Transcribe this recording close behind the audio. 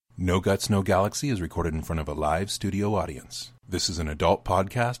No Guts, No Galaxy is recorded in front of a live studio audience. This is an adult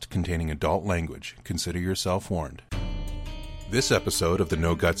podcast containing adult language. Consider yourself warned. This episode of the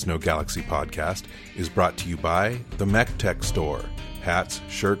No Guts, No Galaxy podcast is brought to you by the Mech Tech Store. Hats,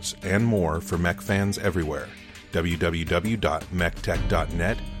 shirts, and more for mech fans everywhere.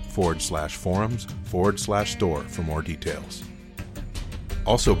 www.mechtech.net/forums/store for more details.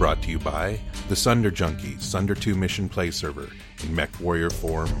 Also brought to you by the Sunder Junkies, Sunder 2 Mission Play Server in Mech Warrior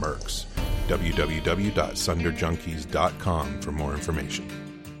 4 Mercs. www.sunderjunkies.com for more information.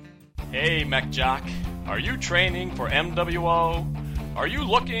 Hey, Mech Jock. Are you training for MWO? Are you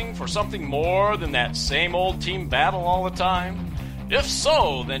looking for something more than that same old team battle all the time? If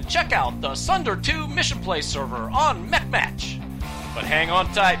so, then check out the Sunder 2 Mission Play Server on Mech Match. But hang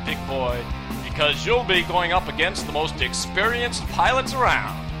on tight, big boy, because you'll be going up against the most experienced pilots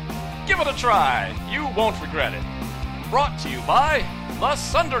around. Give it a try. You won't regret it. Brought to you by the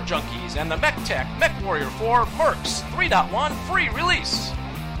Sunder Junkies and the MechTech Mech Warrior 4 Mercs 3.1 free release.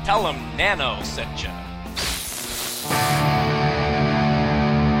 Tell them Nano sent ya.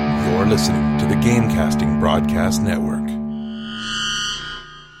 You're listening to the Gamecasting Broadcast Network.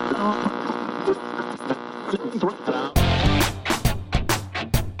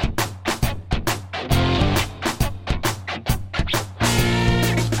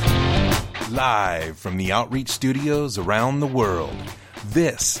 Live from the Outreach Studios around the world,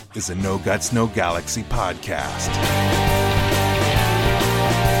 this is a No Guts, No Galaxy podcast.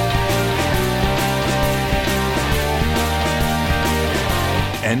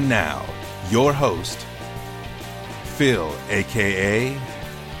 And now, your host, Phil, a.k.a.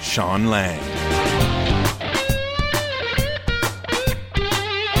 Sean Lang.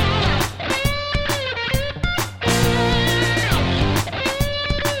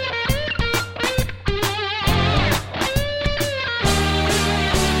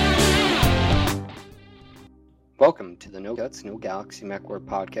 Welcome to the No Guts, No Galaxy MechWar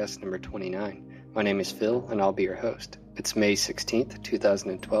podcast number 29. My name is Phil, and I'll be your host. It's May 16th,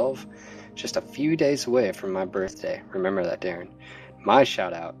 2012, just a few days away from my birthday. Remember that, Darren. My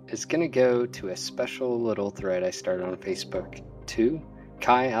shout-out is going to go to a special little thread I started on Facebook to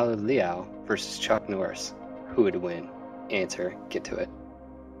Kai Alaliao versus Chuck Norris. Who would win? Answer. Get to it.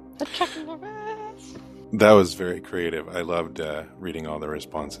 The Chuck Norris! That was very creative. I loved reading all the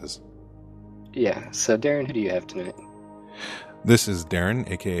responses. Yeah, so Darren, who do you have tonight? This is Darren,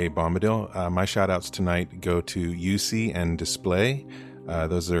 a.k.a. Bombadil. My shout-outs tonight go to UC and Display.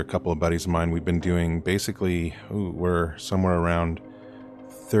 Those are a couple of buddies of mine. We've been doing basically, we're somewhere around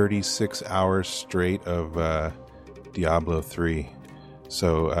 36 hours straight of Diablo 3.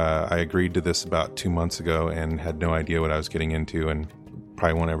 So I agreed to this about 2 months ago and had no idea what I was getting into and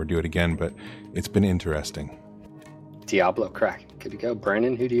probably won't ever do it again, but it's been interesting. Diablo crack. Good to go.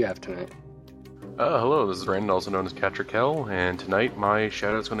 Brandon, who do you have tonight? Hello, this is Brandon, also known as Catrick, and tonight my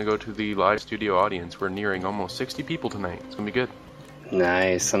shout-out's going to go to the live studio audience. We're nearing almost 60 people tonight. It's going to be good.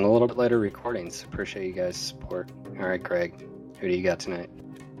 Nice, and a little bit later recordings. Appreciate you guys' support. Alright, Greg, who do you got tonight?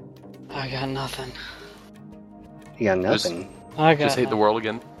 I got nothing. You got nothing? Just hate the world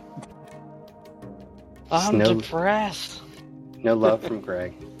again. I'm depressed. No love from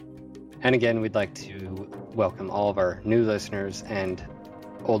Greg. And again, we'd like to welcome all of our new listeners and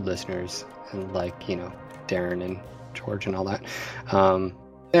old listeners, and Darren and George and all that,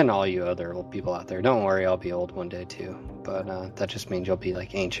 and all you other old people out there. Don't worry, I'll be old one day too, but that just means you'll be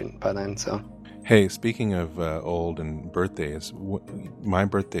ancient by then. So, hey, speaking of old and birthdays, my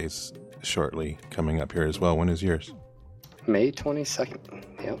birthday's shortly coming up here as well. When is yours? May 22nd.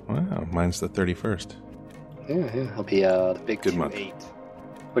 Yep. Wow, mine's the 31st. Yeah, I'll be the big good month, 2-8,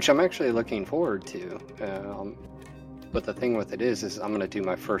 which I'm actually looking forward to. But the thing with it is I'm going to do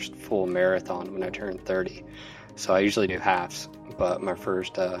my first full marathon when I turn 30. So I usually do halves, but my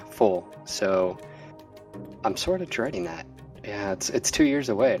first full. So I'm sort of dreading that. Yeah, it's 2 years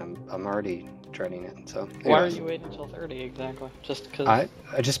away, and I'm already dreading it. So anyways. Why are you waiting until 30 exactly? Just because? I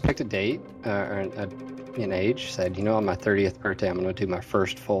just picked a date or an age. Said, on my 30th birthday, I'm going to do my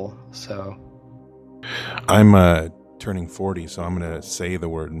first full. So I'm turning 40, so I'm going to say the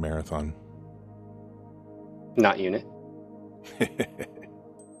word marathon. Not unit.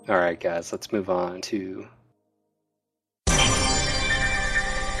 All right, guys, let's move on to...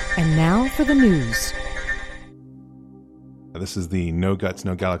 And now for the news. This is the No Guts,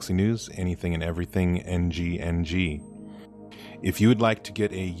 No Galaxy News, anything and everything NGNG. If you would like to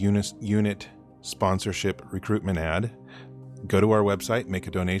get a unit sponsorship recruitment ad, Go to our website, make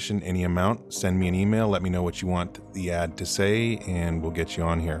a donation, any amount, send me an email, let me know what you want the ad to say, and we'll get you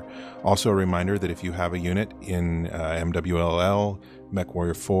on here. Also a reminder that if you have a unit in MWLL,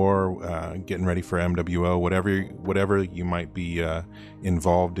 MechWarrior 4, getting ready for MWO, whatever you might be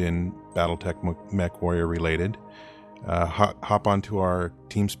involved in Battletech MechWarrior related, hop onto our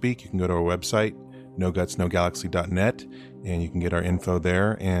TeamSpeak. You can go to our website, nogutsnogalaxy.net, and you can get our info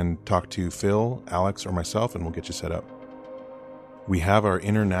there and talk to Phil, Alex, or myself, and we'll get you set up. We have our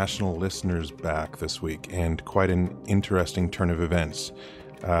international listeners back this week, and quite an interesting turn of events.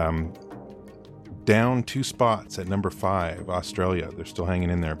 Down 2 spots at number 5, Australia. They're still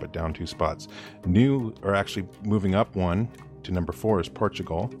hanging in there, but down 2 spots. New, or actually moving up 1 to number 4 is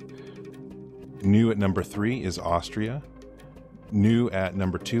Portugal. New at number 3 is Austria. New at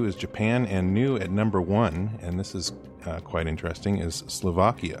number 2 is Japan, and new at number 1, and this is quite interesting, is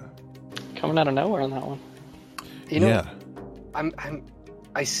Slovakia. Coming out of nowhere on that one. You know,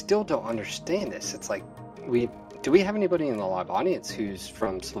 I still don't understand this. It's like, do we have anybody in the live audience who's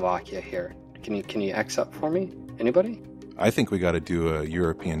from Slovakia here? Can you X up for me? Anybody? I think we got to do a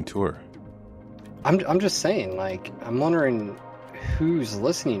European tour. I'm just saying, like, I'm wondering who's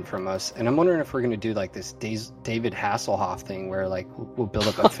listening from us, and I'm wondering if we're gonna do like this David Hasselhoff thing where like we'll build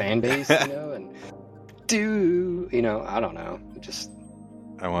up a fan base, and I don't know.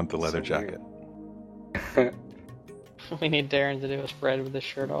 I want the leather jacket. We need Darren to do a spread with his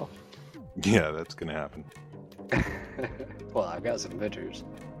shirt off. Yeah, that's gonna happen. Well, I've got some pictures.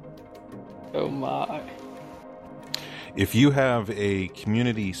 Oh my. If you have a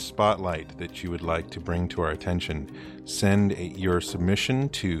community spotlight that you would like to bring to our attention, send your submission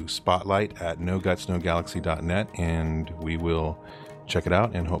to spotlight@nogutsnogalaxy.net, and we will check it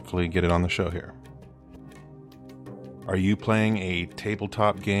out and hopefully get it on the show here. Are you playing a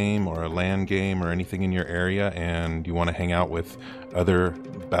tabletop game or a LAN game or anything in your area and you want to hang out with other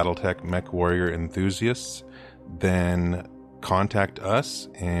Battletech MechWarrior enthusiasts? Then contact us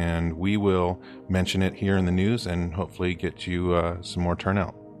and we will mention it here in the news and hopefully get you some more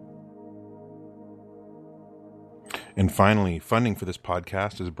turnout. And finally, funding for this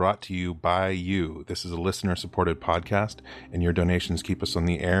podcast is brought to you by you. This is a listener-supported podcast, and your donations keep us on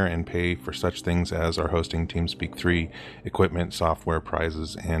the air and pay for such things as our hosting TeamSpeak 3, equipment, software,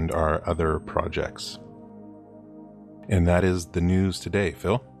 prizes, and our other projects. And that is the news today.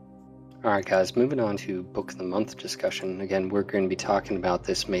 Phil? All right, guys, moving on to Book of the Month discussion. Again, we're going to be talking about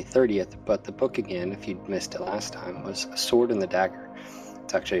this May 30th, but the book, again, if you'd missed it last time, was A Sword and the Dagger.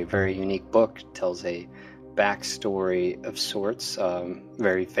 It's actually a very unique book. It tells a backstory of sorts,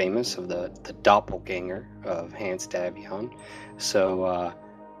 very famous, of the doppelganger of Hans Davion. So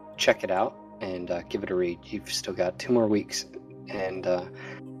check it out and give it a read. You've still got 2 more weeks, and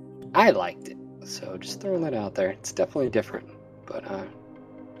I liked it. So just throwing that out there. It's definitely different, but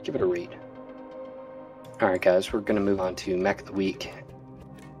give it a read. Alright guys, we're going to move on to Mech of the Week.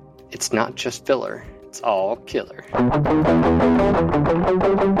 It's not just filler, it's all killer.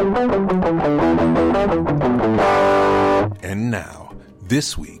 And now,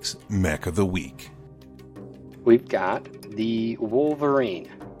 this week's Mech of the Week. We've got the Wolverine.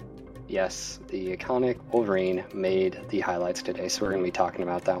 Yes, the iconic Wolverine made the highlights today, so we're going to be talking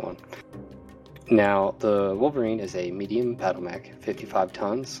about that one. Now, the Wolverine is a medium battle mech, 55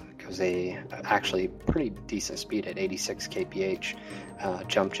 tons, goes actually pretty decent speed at 86 kph,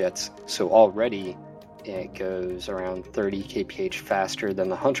 jump jets. So already it goes around 30 kph faster than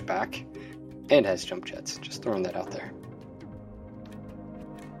the Hunchback and has jump jets. Just throwing that out there.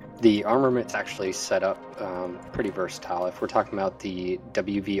 The armament's actually set up pretty versatile. If we're talking about the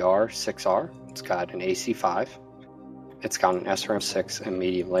WVR-6R, it's got an AC-5, it's got an SRM-6 and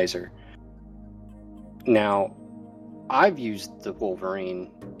medium laser. Now, I've used the Wolverine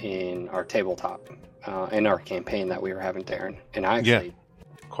in our tabletop, in our campaign that we were having, Darren, and I actually...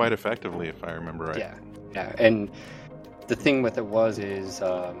 quite effectively, if I remember right. Yeah, and the thing with it is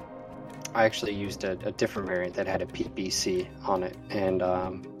I actually used a different variant that had a PPC on it, and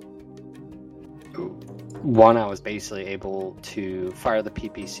I was basically able to fire the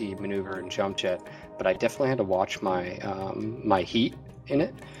PPC, maneuver, and jump jet, but I definitely had to watch my my heat in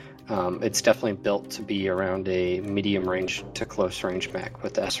it. It's definitely built to be around a medium range to close range mech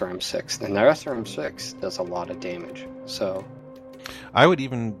with the SRM-6, and the SRM-6 does a lot of damage. So, I would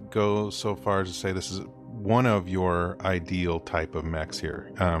even go so far as to say this is one of your ideal type of mechs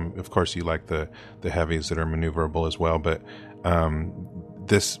here. Of course, you like the heavies that are maneuverable as well, but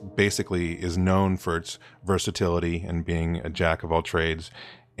this basically is known for its versatility and being a jack of all trades,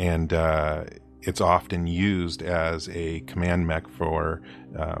 and it's often used as a command mech for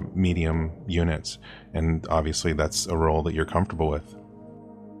medium units, and obviously that's a role that you're comfortable with.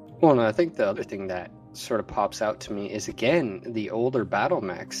 Well, no, I think the other thing that sort of pops out to me is, again, the older battle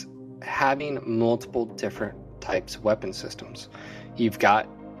mechs having multiple different types of weapon systems. You've got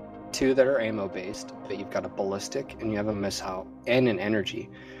two that are ammo based, but you've got a ballistic and you have a missile and an energy.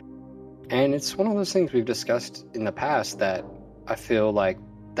 And it's one of those things we've discussed in the past that I feel like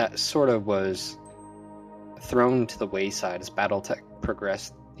that sort of was thrown to the wayside as BattleTech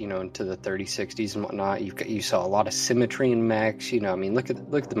progressed, into the 3060s and whatnot. You saw a lot of symmetry in mechs. Look at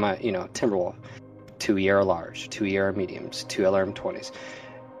the Timberwolf, 2 ER large, 2 ER mediums, 2 LRM-20s.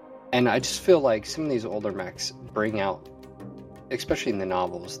 And I just feel like some of these older mechs bring out, especially in the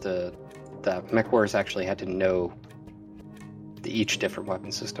novels, the mech warriors actually had to know each different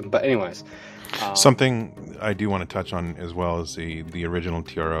weapon system. But anyways, something I do want to touch on as well is the original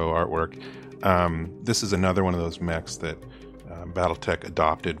TRO artwork. This is another one of those mechs that BattleTech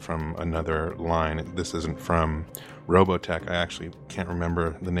adopted from another line. This isn't from Robotech. I actually can't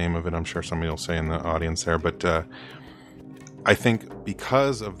remember the name of it. I'm sure somebody will say in the audience there. But I think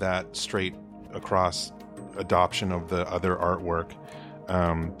because of that straight across adoption of the other artwork,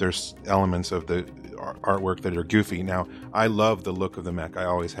 there's elements of the artwork that are goofy. Now, I love the look of the mech. I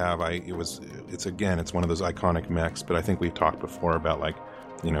always have. It's one of those iconic mechs. But I think we've talked before about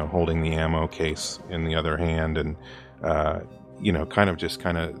holding the ammo case in the other hand, and kind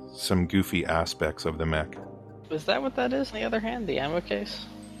of some goofy aspects of the mech. Is that what that is? On the other hand, the ammo case.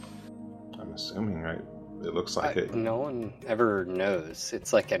 I'm assuming, right? It looks like it. No one ever knows.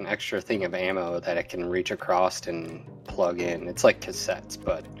 It's like an extra thing of ammo that it can reach across and plug in. It's like cassettes,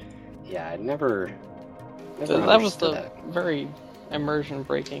 but yeah, I never that was the very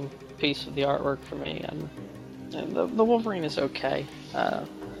immersion-breaking piece of the artwork for me, and the Wolverine is okay.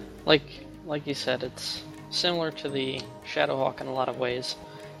 Like you said, it's similar to the Shadowhawk in a lot of ways.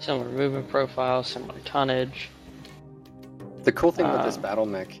 Similar movement profile, similar tonnage. The cool thing with this battle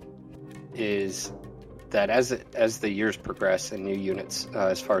mech is that as the years progress and new units,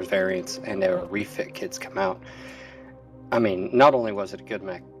 as far as variants and their refit kits come out, I mean, not only was it a good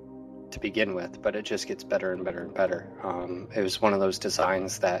mech to begin with, but it just gets better and better and better. It was one of those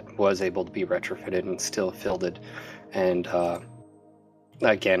designs that was able to be retrofitted and still fielded. And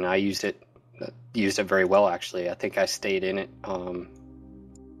again, I used it very well, actually. I think I stayed in it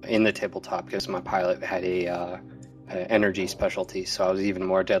in the tabletop because my pilot had a energy specialty, so I was even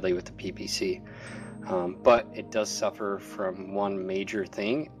more deadly with the PPC. But it does suffer from one major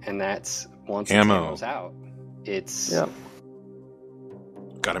thing, and that's once ammo's out, it's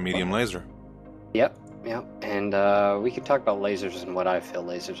got a medium laser. Yep. And we can talk about lasers and what I feel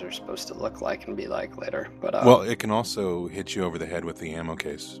lasers are supposed to look like and be like later. But well, it can also hit you over the head with the ammo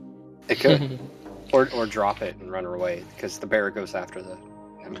case. It could, or drop it and run away because the bearer goes after the.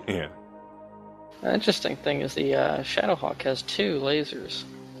 Yeah. The interesting thing is the Shadowhawk has 2 lasers,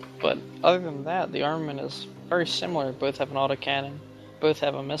 but other than that, the armament is very similar. Both have an autocannon, both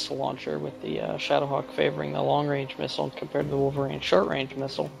have a missile launcher, with the Shadowhawk favoring the long-range missile compared to the Wolverine short-range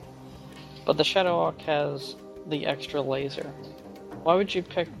missile. But the Shadowhawk has the extra laser. Why would you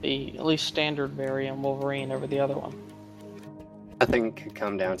pick the at least standard variant Wolverine over the other one? I think it could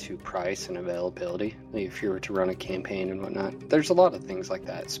come down to price and availability. If you were to run a campaign and whatnot, there's a lot of things like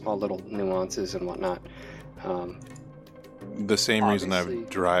that, small little nuances and whatnot. The same reason I've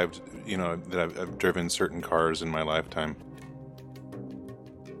driven certain cars in my lifetime.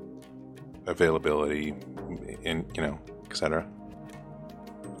 Availability, and etc.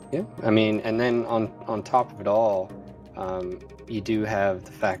 Yeah, I mean, and then on top of it all, you do have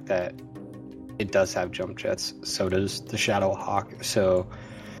the fact that it does have jump jets. So does the Shadowhawk. So,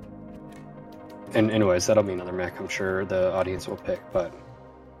 and anyways, that'll be another mech I'm sure the audience will pick. But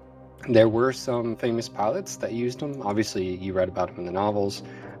there were some famous pilots that used them. Obviously, you read about them in the novels.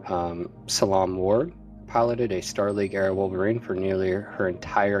 Salam Ward piloted a Star League era Wolverine for nearly her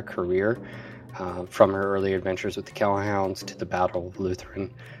entire career, from her early adventures with the Kellhounds to the Battle of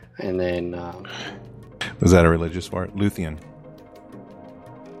Lutheran. And then... was that a religious word? Lutheran.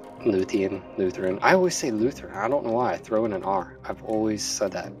 Lutheran. I always say Lutheran. I don't know why. I throw in an R. I've always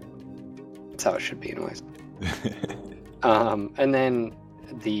said that. That's how it should be anyways. And then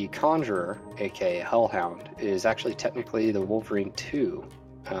the Conjurer, aka Hellhound, is actually technically the Wolverine 2.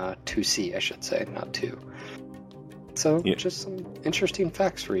 2C, I should say, not 2. So, just some interesting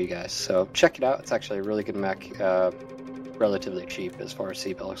facts for you guys. So, check it out. It's actually a really good mech. Relatively cheap as far as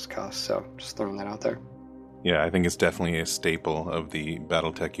C-Bells cost. So, just throwing that out there. Yeah, I think it's definitely a staple of the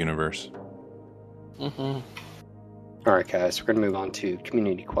BattleTech universe. Mm-hmm. Alright guys, we're going to move on to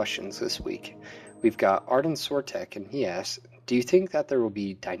community questions this week. We've got Arden Sortek, and he asks, do you think that there will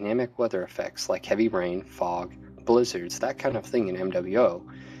be dynamic weather effects like heavy rain, fog, blizzards, that kind of thing in MWO?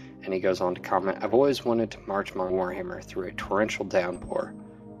 And he goes on to comment, I've always wanted to march my Warhammer through a torrential downpour.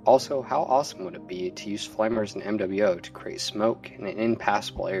 Also, how awesome would it be to use flammers in MWO to create smoke and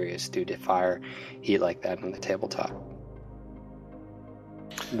impassable areas due to fire heat like that in the tabletop?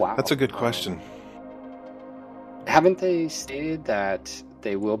 Wow. That's a good question. Haven't they stated that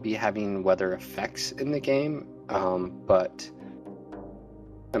they will be having weather effects in the game? But,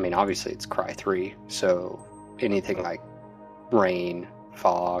 I mean, obviously it's Cry 3, so anything like rain,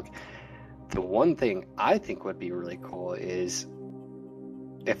 fog. The one thing I think would be really cool is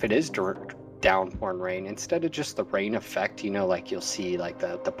if it is downpour and rain, instead of just the rain effect, like you'll see like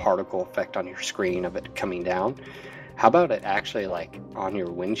the particle effect on your screen of it coming down, how about it actually like on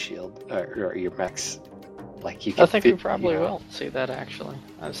your windshield or your mech's? Like you can I think we probably will see that actually.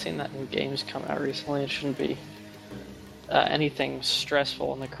 I've seen that in games come out recently. It shouldn't be anything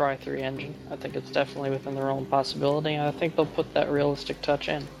stressful in the Cry 3 engine. I think it's definitely within their own possibility, and I think they'll put that realistic touch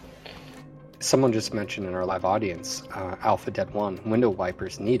in. Someone just mentioned in our live audience, Alpha Dead 1, window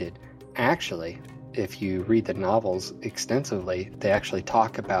wipers needed. Actually, if you read the novels extensively, they actually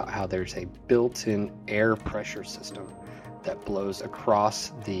talk about how there's a built-in air pressure system that blows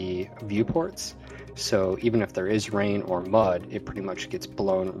across the viewports. So even if there is rain or mud, it pretty much gets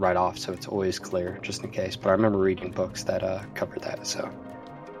blown right off, so it's always clear, just in case. But I remember reading books that covered that, so...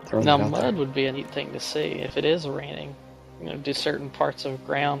 Now, mud would be a neat thing to see. If it is raining, do certain parts of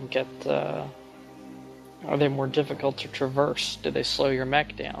ground get... are they more difficult to traverse? Do they slow your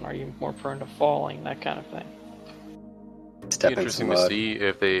mech down? Are you more prone to falling? That kind of thing. It'd be interesting to see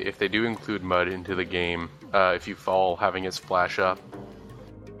if they do include mud into the game. If you fall, having it splash up.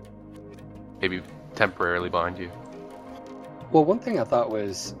 Maybe temporarily behind you. Well, one thing I thought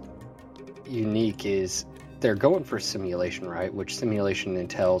was unique is they're going for simulation, right? Which simulation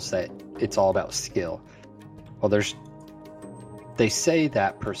entails that it's all about skill. Well, they say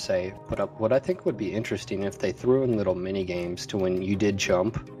that per se, but what I think would be interesting if they threw in little mini games to when you did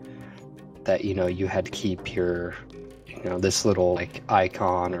jump, that you had to keep your this little like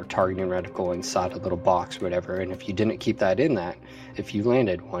icon or targeting reticle inside a little box or whatever, and if you didn't keep that in that, if you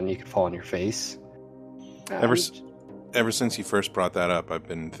landed one, you could fall on your face. Ever since you first brought that up, I've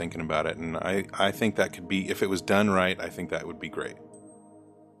been thinking about it, and I think that could be, if it was done right, I think that would be great.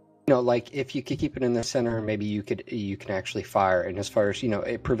 Like if you could keep it in the center, maybe you can actually fire, and as far as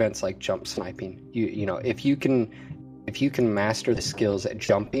it prevents like jump sniping. If you can master the skills at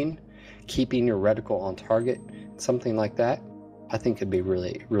jumping, keeping your reticle on target, something like that, I think it'd be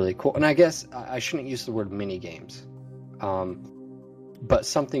really, really cool. And I guess I shouldn't use the word mini games, but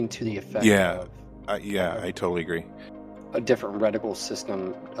something to the effect of... I totally agree. A different reticle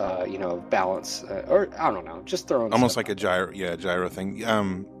system, balance, or I don't know, just throwing almost like a gyro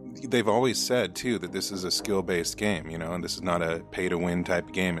thing. They've always said too that this is a skill-based game, and this is not a pay-to-win type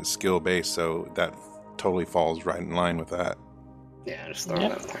of game. It's skill-based, so that totally falls right in line with that. Yeah, just throwing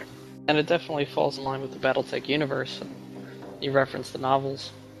that there. And it definitely falls in line with the BattleTech universe. And you referenced the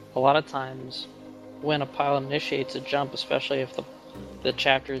novels. A lot of times, when a pilot initiates a jump, especially if the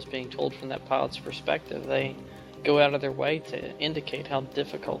chapter is being told from that pilot's perspective, they go out of their way to indicate how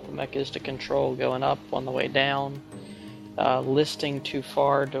difficult the mech is to control going up on the way down. Listing too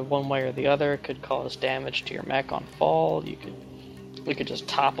far to one way or the other could cause damage to your mech on fall. You could just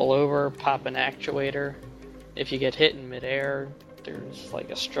topple over, pop an actuator. If you get hit in midair, there's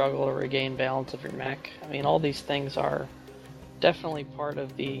like a struggle to regain balance of your mech. I mean, all these things are definitely part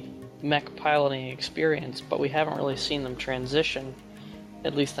of the mech piloting experience, but we haven't really seen them transition,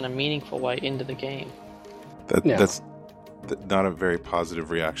 at least in a meaningful way, into the game. That's not a very positive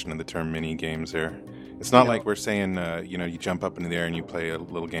reaction to the term mini games there. It's not like we're saying, you jump up into the air and you play a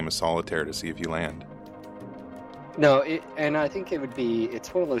little game of solitaire to see if you land. No, and I think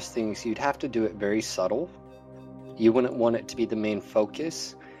it's one of those things, you'd have to do it very subtle. You wouldn't want it to be the main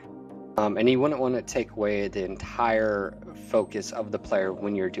focus, and you wouldn't want to take away the entire focus of the player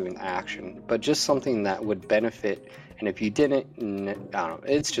when you're doing action, but just something that would benefit, and if you didn't, I don't know,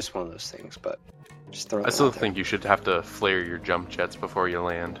 it's just one of those things, but just throw it out there. I still think you should have to flare your jump jets before you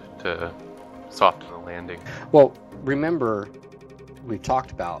land to soften the landing. Well, remember, we've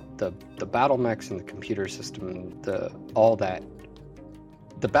talked about the battle mechs and the computer system and all that.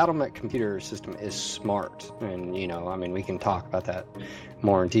 The battle mech computer system is smart, and we can talk about that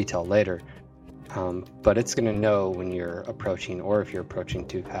more in detail later. But it's going to know when you're approaching, or if you're approaching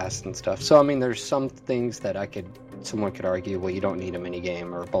too fast and stuff. So there's some things that someone could argue, well, you don't need a mini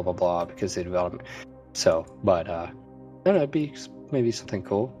game or blah blah blah because of the development. So, but That'd be maybe something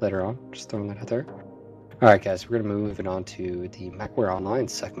cool later on. Just throwing that out there. All right, guys, we're going to move it on to the MechWarrior Online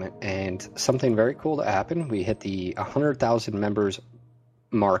segment, and something very cool to happen. We hit the 100,000 members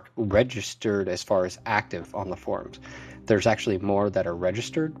mark registered as far as active on the forums. There's actually more that are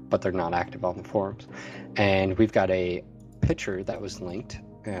registered, but they're not active on the forums. And we've got a picture that was linked,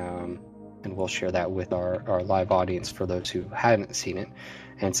 and we'll share that with our live audience for those who hadn't seen it.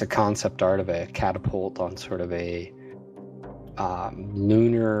 And it's a concept art of a catapult on sort of a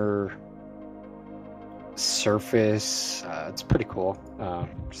lunar surface. It's pretty cool.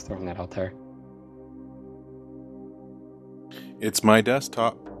 Just throwing that out there. It's my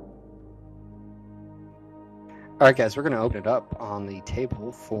desktop. All right, guys, we're going to open it up on the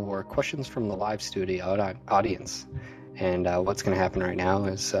table for questions from the live studio audience. And what's going to happen right now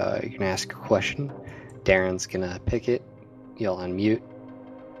is you're going to ask a question. Darren's going to pick it. You'll unmute,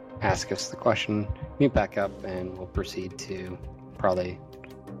 ask us the question, mute back up, and we'll proceed to probably...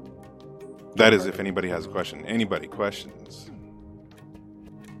 That is if anybody has a question. Anybody, questions?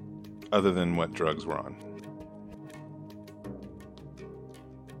 Other than what drugs we're on.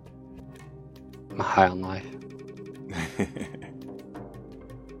 I'm high on life.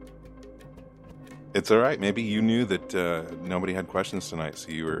 It's all right. Maybe you knew that nobody had questions tonight, so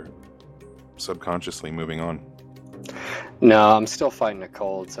you were subconsciously moving on. No, I'm still fighting a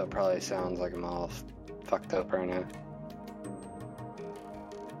cold, so it probably sounds like I'm all fucked up right now.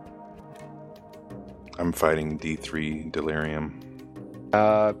 I'm fighting D3 delirium.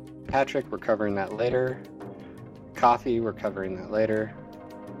 Patrick, we're covering that later. Coffee, we're covering that later.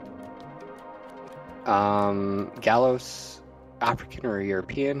 Gallows, African or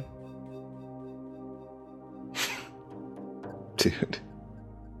European? Dude.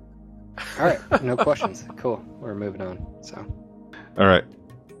 All right, no questions. Cool. We're moving on. So, all right.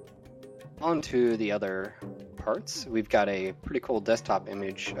 On to the other parts. We've got a pretty cool desktop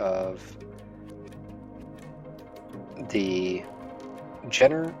image of the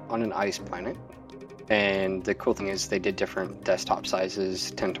Jenner on an ice planet. And the cool thing is they did different desktop sizes,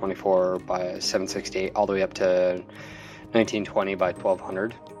 1024 by 768, all the way up to 1920 by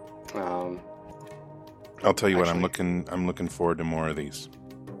 1200. I'll tell you what, I'm looking forward to more of these.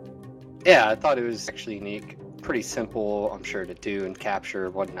 Yeah, I thought it was actually unique. Pretty simple, I'm sure, to do and capture,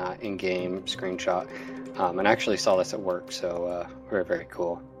 whatnot, in-game screenshot. And I actually saw this at work, so very, very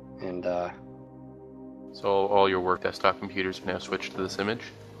cool. And so all your work desktop computers can now switch to this image?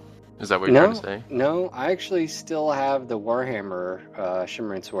 Is that what you're trying to say? No, I actually still have the Warhammer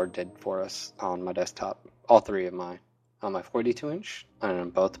Shimmering Sword did for us on my desktop. All three of mine. On my 42-inch and on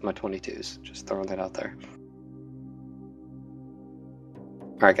both of my 22s. Just throwing that out there.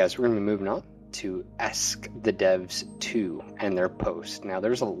 Alright guys, we're going to be moving on to Ask the Devs 2 and their post. Now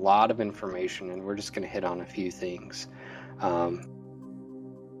there's a lot of information and we're just going to hit on a few things.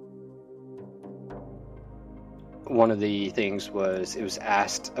 One of the things was it was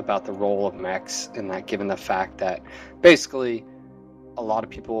asked about the role of mechs, and that given the fact that basically a lot of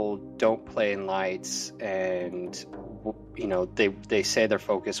people don't play in lights, and you know they say their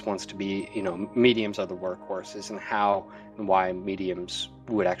focus wants to be, you know, mediums are the workhorses, and how and why mediums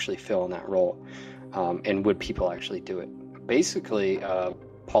would actually fill in that role, and would people actually do it? Basically,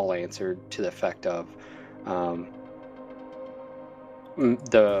 Paul answered to the effect of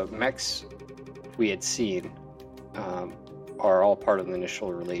the mechs we had seen are all part of the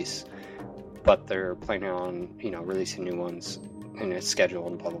initial release, but they're planning on, you know, releasing new ones in a schedule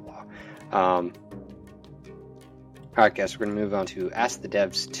and blah blah blah. Alright guys, we're going to move on to Ask the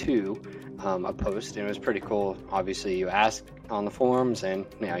Devs 2, a post, and it was pretty cool. Obviously you ask on the forums and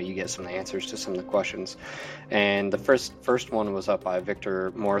now you get some answers to some of the questions. And the first one was up by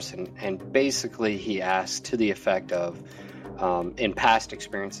Victor Morrison, and basically he asked to the effect of, in past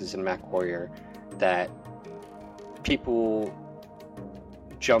experiences in MechWarrior, that people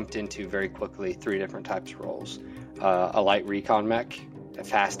jumped into very quickly 3 different types of roles. A light recon mech, a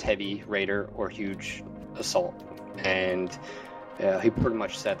fast heavy raider, or huge assault. And he pretty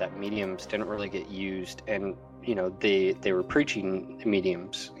much said that mediums didn't really get used, and you know they were preaching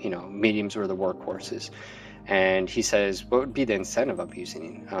mediums. You know, mediums were the workhorses. And he says, what would be the incentive of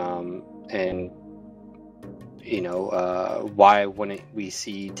using and you know, why wouldn't we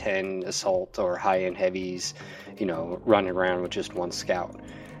see 10 assault or high-end heavies, you know, running around with just one scout?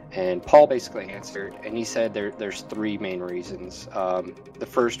 And Paul basically answered, and he said there's 3 main reasons. The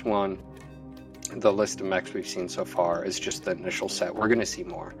first one, the list of mechs we've seen so far is just the initial set. We're going to see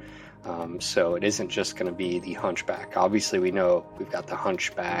more. So it isn't just going to be the Hunchback. Obviously, we know we've got the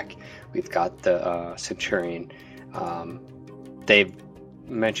Hunchback, we've got the Centurion. They've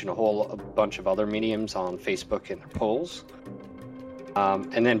mention a bunch of other mediums on Facebook in their polls.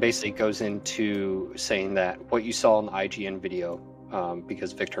 And then basically goes into saying that what you saw in the IGN video,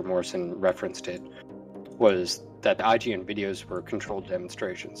 because Victor Morrison referenced it, was that the IGN videos were controlled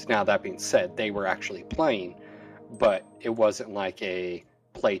demonstrations. Now, that being said, they were actually playing, but it wasn't like a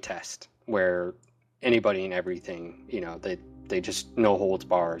play test where anybody and everything, they just no holds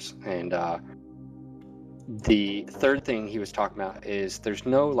bars. And the third thing he was talking about is there's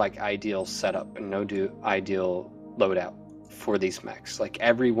no like ideal setup and no ideal loadout for these mechs. Like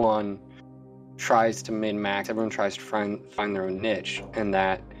everyone tries to min-max, everyone tries to find their own niche, and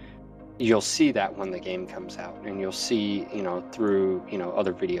that you'll see that when the game comes out, and you'll see, through,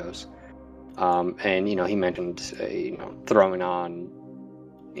 other videos. And, he mentioned, throwing on,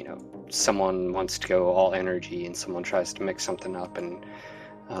 someone wants to go all energy and someone tries to mix something up. And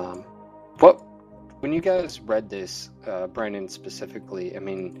when you guys read this, Brandon specifically, I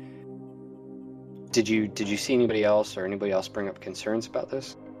mean, did you see anybody else or anybody else bring up concerns about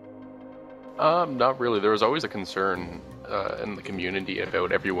this? Not really. There was always a concern in the community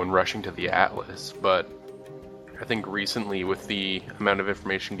about everyone rushing to the Atlas, but I think recently with the amount of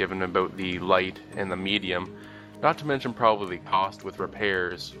information given about the light and the medium, not to mention probably the cost with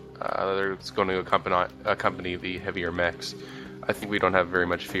repairs, that's going to accompany the heavier mechs, I think we don't have very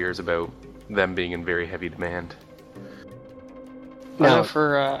much fears about them being in very heavy demand. Now,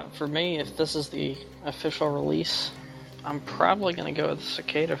 for me, if this is the official release, I'm probably going to go with the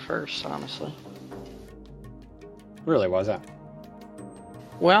Cicada first, honestly. Really, why is that?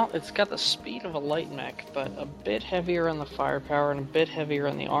 Well, it's got the speed of a light mech, but a bit heavier in the firepower and a bit heavier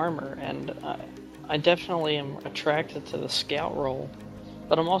in the armor, and I definitely am attracted to the scout role,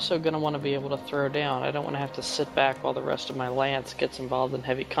 but I'm also going to want to be able to throw down. I don't want to have to sit back while the rest of my lance gets involved in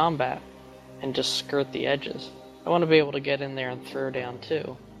heavy combat and just skirt the edges. I want to be able to get in there and throw down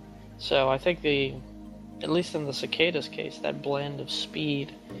too. So I think at least in the Cicada's case, that blend of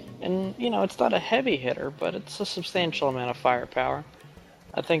speed, and it's not a heavy hitter, but it's a substantial amount of firepower.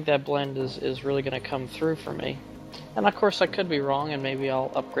 I think that blend is really going to come through for me. And of course I could be wrong and maybe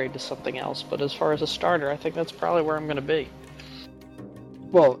I'll upgrade to something else, but as far as a starter, I think that's probably where I'm going to be.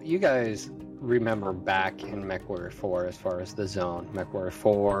 Well, you guys remember back in MechWarrior 4, as far as the zone, MechWarrior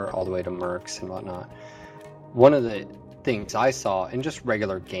 4 all the way to Mercs and whatnot, one of the things I saw in just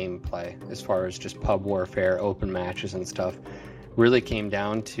regular gameplay, as far as just pub warfare, open matches and stuff, really came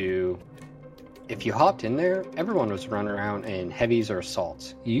down to, if you hopped in there, everyone was running around in heavies or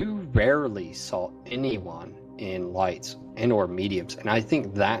assaults. You rarely saw anyone in lights and or mediums. And I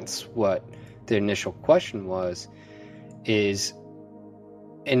think that's what the initial question was, is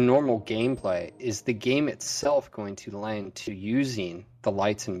in normal gameplay, is the game itself going to lend to using the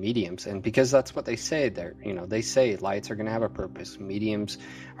lights and mediums? And because that's what they say there, they say lights are going to have a purpose, mediums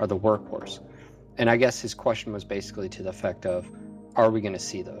are the workhorse. And I guess his question was basically to the effect of, are we going to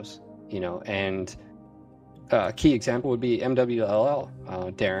see those? And a key example would be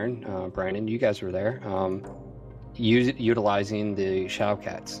MWLL. Darren, Brandon, you guys were there, utilizing the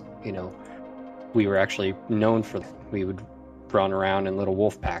Shadowcats. We were actually known for that. We would run around in little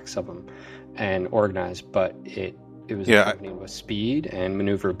wolf packs of them and organize, but it was accompanied with speed and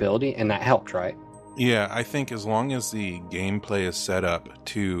maneuverability, and that helped, right? Yeah, I think as long as the gameplay is set up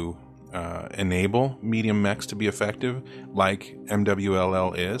to enable medium mechs to be effective, like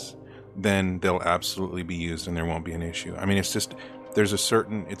MWLL is, then they'll absolutely be used and there won't be an issue. I mean, it's just, it's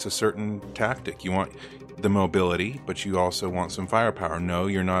a certain tactic. You want the mobility, but you also want some firepower. No,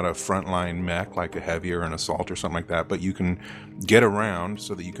 you're not a frontline mech like a heavy or an assault or something like that, but you can get around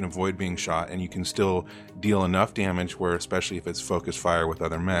so that you can avoid being shot, and you can still deal enough damage where, especially if it's focused fire with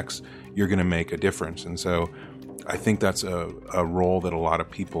other mechs, you're going to make a difference. And so I think that's a role that a lot of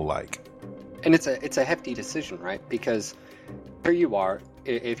people like. And it's a hefty decision, right? Because here you are,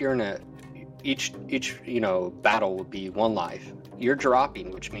 if you're in each battle would be one life. You're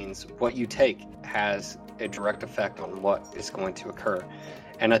dropping, which means what you take has a direct effect on what is going to occur.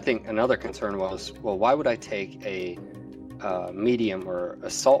 And I think another concern was, well, why would I take a medium or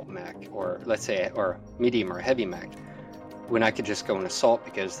assault mech, or let's say, or medium or heavy mech, when I could just go in assault,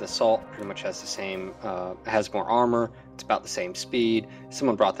 because the assault pretty much has the same, has more armor, it's about the same speed.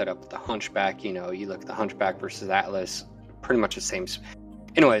 Someone brought that up with the Hunchback. You look at the Hunchback versus Atlas, pretty much the same.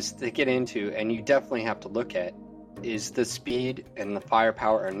 Anyways, to get into, and you definitely have to look at, is the speed and the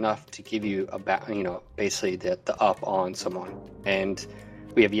firepower enough to give you basically the up on someone? And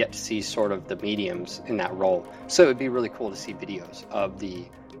we have yet to see sort of the mediums in that role. So it would be really cool to see videos of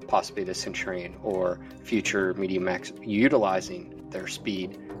possibly the Centurion or future medium mechs utilizing their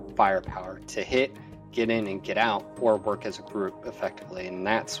speed, firepower to hit get in and get out, or work as a group effectively. And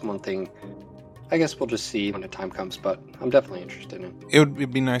that's one thing I guess we'll just see when the time comes, but I'm definitely interested in it.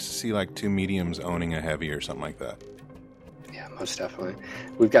 It'd be nice to see like two mediums owning a heavy or something like that. Yeah, most definitely.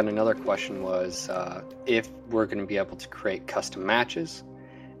 We've got another question was if we're going to be able to create custom matches,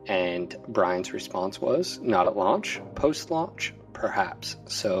 and Brian's response was not at launch, post-launch, perhaps.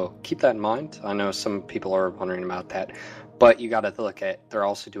 So keep that in mind. I know some people are wondering about that, but you got to look at, they're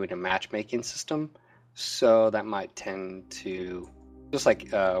also doing a matchmaking system, so that might tend to, just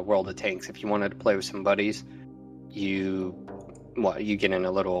like World of Tanks, if you wanted to play with some buddies, you get in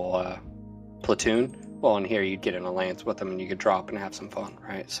a little platoon. Well, in here, you'd get in a lance with them, and you could drop and have some fun,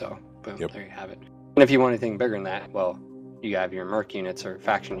 right? So, boom, Yep. There you have it. And if you want anything bigger than that, well, you have your merc units or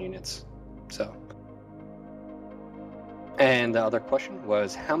faction units. So, and the other question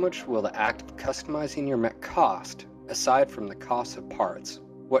was, how much will the act of customizing your mech cost, aside from the cost of parts?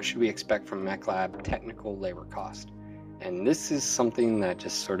 What should we expect from MechLab technical labor cost? And this is something that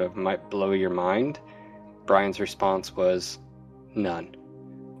just sort of might blow your mind. Brian's response was none.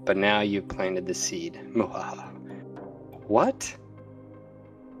 But now you've planted the seed. What?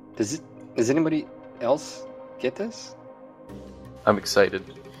 Does anybody else get this? I'm excited.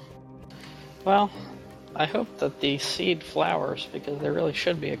 Well, I hope that the seed flowers, because there really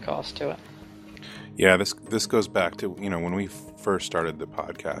should be a cost to it. Yeah, this goes back to, when we first started the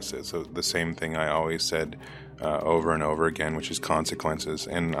podcast, it's the same thing I always said over and over again, which is consequences.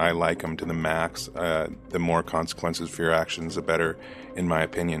 And I like them to the max. The more consequences for your actions, the better, in my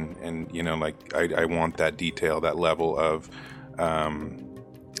opinion. And, I want that detail, that level of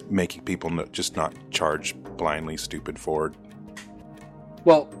making people just not charge blindly stupid forward.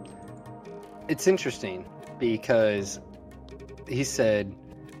 Well, it's interesting because he said,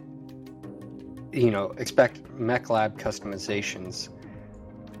 expect MechLab customizations.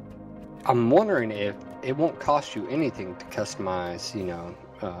 I'm wondering if it won't cost you anything to customize,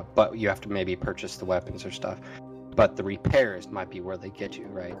 but you have to maybe purchase the weapons or stuff. But the repairs might be where they get you,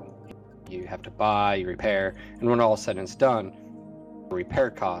 right? You have to buy, you repair, and when all said and is done, the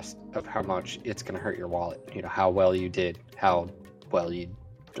repair cost of how much it's going to hurt your wallet. How well you did, how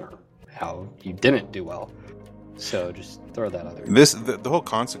you didn't do well. So just throw that out there. The whole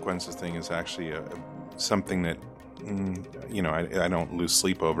consequences thing is actually something that I don't lose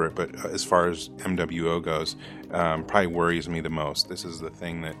sleep over it, but as far as MWO goes, probably worries me the most. This is the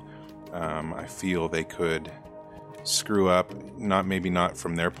thing that I feel they could screw up, maybe not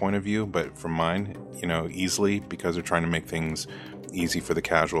from their point of view, but from mine, easily, because they're trying to make things easy for the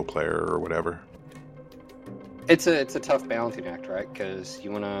casual player or whatever. It's a tough balancing act, right? Because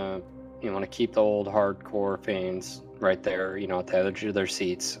you want to keep the old hardcore fans right there, at the edge of their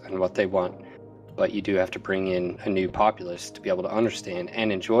seats and what they want. But you do have to bring in a new populace to be able to understand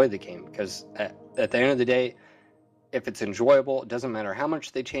and enjoy the game. Because at the end of the day, if it's enjoyable, it doesn't matter how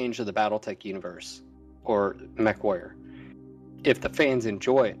much they change the BattleTech universe or MechWarrior. If the fans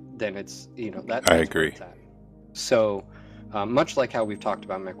enjoy it, then it's, that's I agree. Where it's at. So, much like how we've talked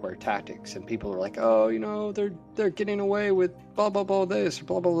about MechWarrior Tactics, and people are like, oh, they're getting away with blah, blah, blah, this, or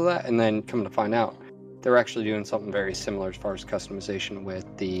blah, blah, blah, that. And then come to find out, they're actually doing something very similar as far as customization with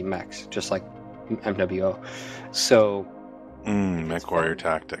the mechs, just like MWO. So MechWarrior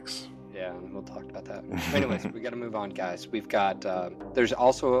Tactics. Yeah, and we'll talk about that. Anyways, we got to move on, guys. We've got there's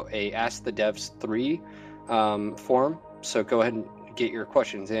also a Ask the Devs 3 forum, so go ahead and get your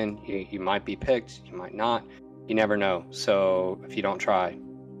questions in. You might be picked, you might not, you never know. So if you don't try,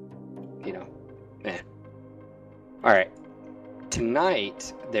 all right,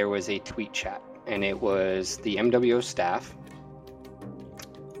 tonight there was a tweet chat, and it was the MWO staff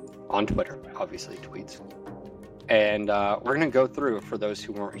on Twitter, obviously tweets. And we're going to go through, for those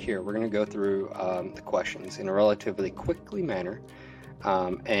who weren't here, we're going to go through the questions in a relatively quickly manner.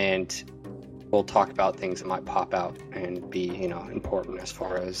 And we'll talk about things that might pop out and be, important as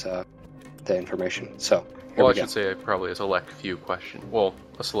far as the information. So, well, I should say probably a select few questions. Well,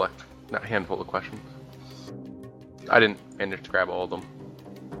 not a handful of questions. I didn't manage to grab all of them.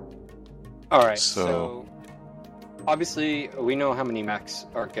 All right, so obviously we know how many mechs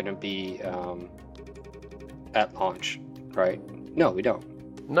are going to be at launch, right? No, we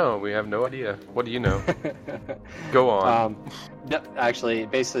don't. No, we have no idea. What do you know? Go on. Actually,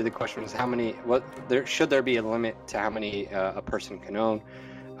 basically the question is should there be a limit to how many a person can own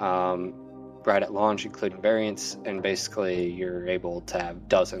right at launch, including variants, and basically you're able to have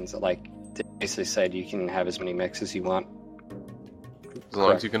dozens. Like they basically said, you can have as many mechs as you want. As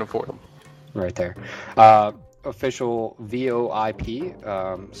long as you can afford them. Right there. Official VoIP,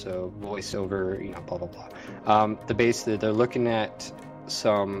 so voice over, blah, blah, blah. They're looking at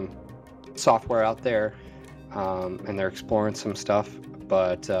some software out there, and they're exploring some stuff.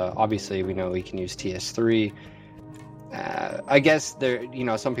 But obviously, we know we can use TS3. I guess there,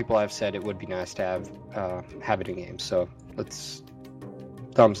 some people have said it would be nice to have it in games. So let's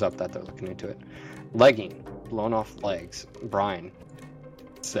thumbs up that they're looking into it. Legging, blown off legs. Brian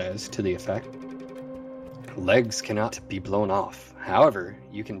says to the effect, legs cannot be blown off. However,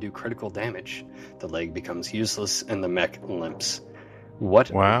 you can do critical damage. The leg becomes useless and the mech limps.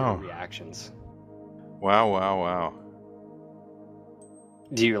 What are your reactions? Wow.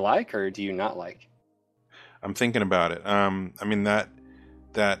 Do you like or do you not like? I'm thinking about it. I mean, that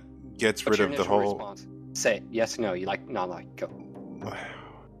gets What's rid of the whole... response? Say yes, no, you like, not like, go.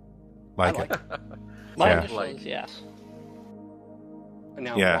 Like I it. My Yeah. initial is yes.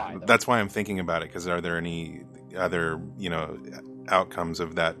 Now, Yeah, why, though? that's why I'm thinking about it, because are there any other, outcomes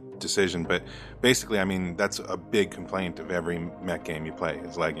of that decision? But basically, I mean, that's a big complaint of every mech game you play,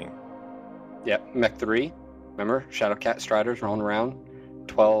 is legging. Yep, Mech 3. Remember? Shadowcat Striders rolling around.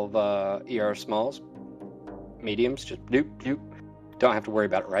 12 ER smalls. Mediums, just doop, doop. Don't have to worry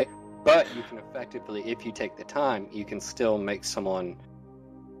about it, right? But you can effectively, if you take the time, you can still make someone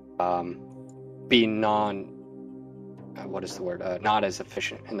be not as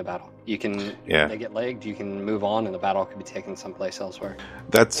efficient in the battle. You can, Yeah. they get legged, you can move on, and the battle could be taken someplace elsewhere.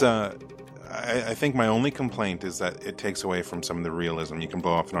 That's, I think my only complaint is that it takes away from some of the realism. You can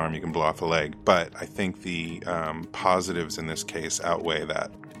blow off an arm, you can blow off a leg, but I think the positives in this case outweigh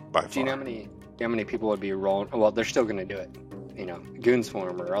that by far. Do you know how many people would be rolling? Well, they're still going to do it.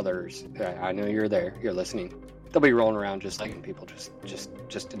 Goonswarm or others. I know you're there. You're listening. They'll be rolling around just legging people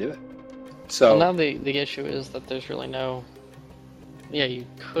just to do it. So Well, now the issue is that there's really no... Yeah, you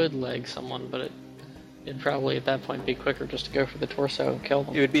could leg someone, but it'd probably at that point be quicker just to go for the torso and kill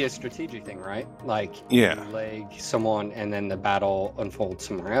them. it would be a strategic thing, right? Like, Yeah. you leg someone and then the battle unfolds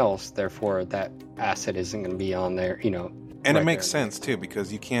somewhere else. Therefore, that asset isn't going to be on there, And right it makes there. sense, too,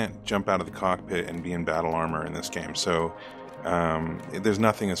 because you can't jump out of the cockpit and be in battle armor in this game. So there's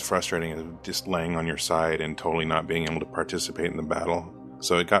nothing as frustrating as just laying on your side and totally not being able to participate in the battle.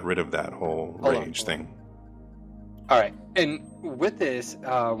 So it got rid of that whole Hold on. rage thing. All right. And with this,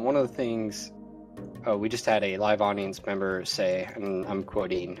 one of the things we just had a live audience member say, and I'm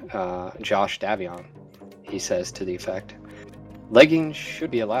quoting Josh Davion. He says to the effect, legging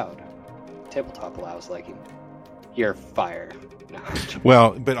should be allowed. Tabletop allows legging. You're fired. No.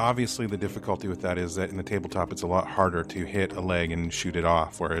 Well, but obviously the difficulty with that is that in the tabletop it's a lot harder to hit a leg and shoot it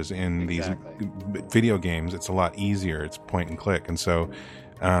off, whereas in Exactly. these video games it's a lot easier. It's point and click, and so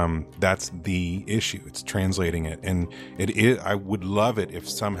that's the issue. It's translating it, and it is. I would love it if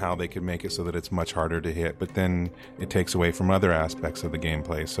somehow they could make it so that it's much harder to hit, but then it takes away from other aspects of the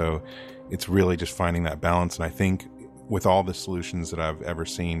gameplay. So it's really just finding that balance, and I think with all the solutions that I've ever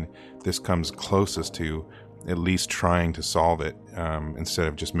seen, this comes closest to at least trying to solve it, instead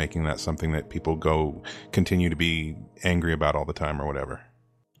of just making that something that people continue to be angry about all the time or whatever.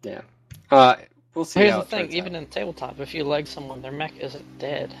 Yeah. We'll see. Here's how the it thing, turns even out. in tabletop, if you leg someone, their mech isn't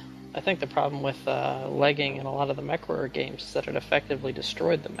dead. I think the problem with legging in a lot of the MechWarrior games is that it effectively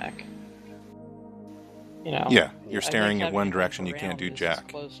destroyed the mech. Yeah, you're I staring think at one having direction, it you can't do around is jack.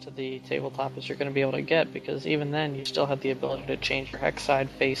 as close to the tabletop as you're going to be able to get, because even then you still have the ability to change your hex side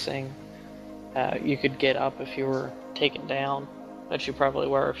facing. You could get up if you were taken down, which you probably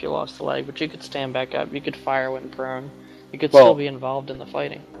were if you lost the leg, but you could stand back up, you could fire when prone, you could Well- still be involved in the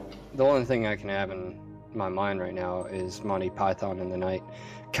fighting. The only thing I can have in my mind right now is Monty Python in the night.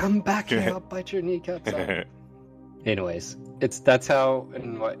 Come back here, I'll bite your kneecaps out. Anyways, that's how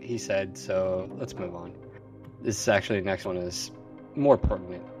and what he said, so let's move on. This is actually, the next one is more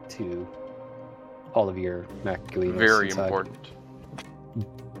pertinent to all of your mech gooiness Very inside. important.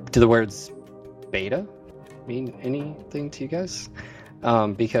 Do the words beta mean anything to you guys?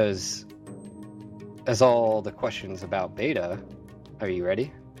 Because as all the questions about beta, are you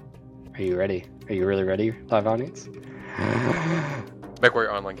ready? Are you ready? Are you really ready, live audience?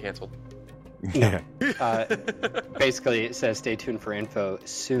 MechWarrior Online canceled. Yeah. Basically, it says stay tuned for info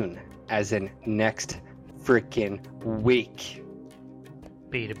soon, as in next freaking week.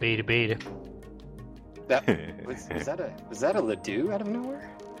 Beta. That was that a Ledoux out of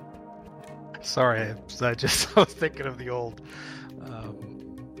nowhere? Sorry, I was thinking of the old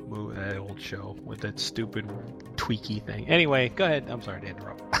movie, that old show with that stupid tweaky thing. Anyway, go ahead. I'm sorry to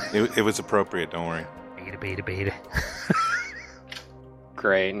interrupt. It was appropriate, don't worry. Beta.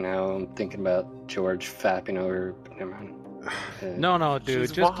 Great. Now I'm thinking about George fapping over. Never mind. No, dude.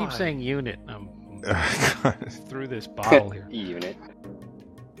 Jeez, just why? keep saying unit. I'm through this bottle here. Unit.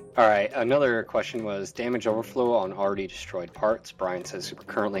 All right, another question was damage overflow on already destroyed parts. Brian says we're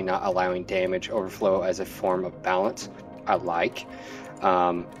currently not allowing damage overflow as a form of balance. I like.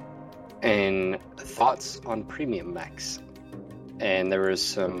 And thoughts on premium mechs. And there was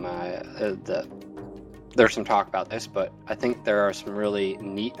some there's some talk about this, but I think there are some really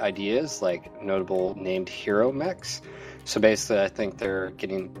neat ideas, like notable named hero mechs. So basically, I think they're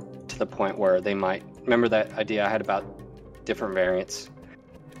getting to the point where they might remember that idea I had about different variants.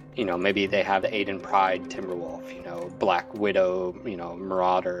 You know, maybe they have the Aiden Pride Timberwolf, you know, Black Widow, you know,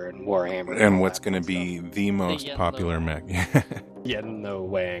 Marauder and Warhammer. And what's going to be the most popular mech? Yenno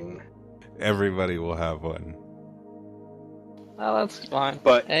Wang. Everybody will have one. Oh, that's fine.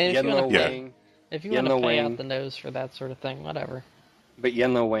 But hey, Yenno Wang... If you want to pay out the nose for that sort of thing, whatever. But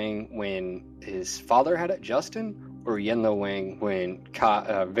Yenlo Wang when his father had it, Justin, or Yenlo Wang when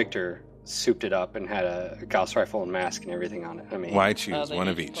Victor souped it up and had a Gauss rifle and mask and everything on it? I mean, why choose one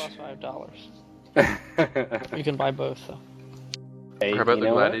of each? Cost $5. You can buy both, though. Hey, how about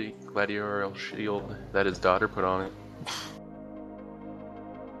the gladiatorial shield that his daughter put on it?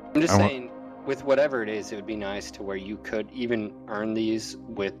 I'm just saying, with whatever it is, it would be nice to where you could even earn these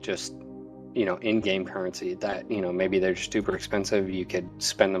with just, you know, in-game currency. That, you know, maybe they're super expensive. You could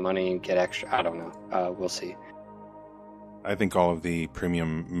spend the money and get extra. I don't know. We'll see. I think all of the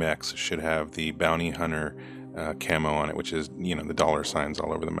premium mechs should have the bounty hunter camo on it, which is, you know, the dollar signs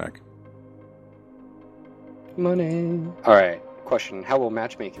all over the mech. Money. All right. Question: how will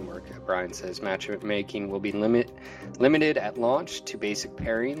matchmaking work? Brian says matchmaking will be limited at launch to basic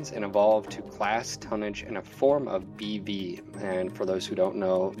pairings and evolve to class, tonnage, and a form of BV. And for those who don't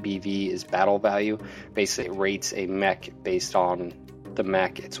know, BV is battle value. Basically, it rates a mech based on the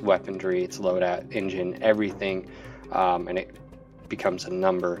mech, its weaponry, its loadout, engine, everything, and it becomes a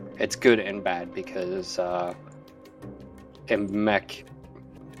number. It's good and bad because in mech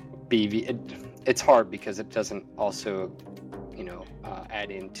BV, it's hard because it doesn't also, you know,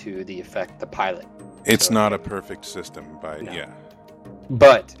 add into the effect the pilot. It's so, not a perfect system, but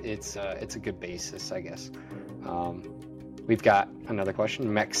it's a good basis, I guess. We've got another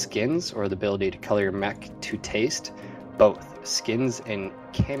question: mech skins or the ability to color your mech to taste? Both skins and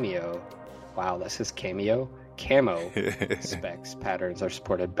cameo. Wow, that says cameo. Camo specs patterns are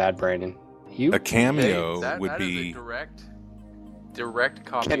supported. Bad Brandon. A cameo would be a direct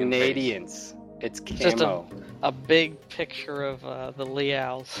copy. Canadians. It's camo. Just a big picture of the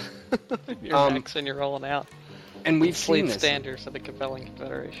Liaos. Your mechs when you're rolling out. And we've seen this. Standards of the Compelling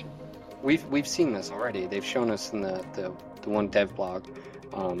Confederation. We've seen this already. They've shown us in the one dev blog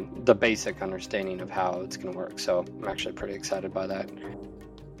the basic understanding of how it's going to work. So I'm actually pretty excited by that.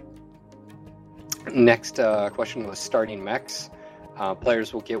 Next question was starting mechs.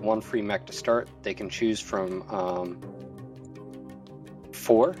 Players will get one free mech to start. They can choose from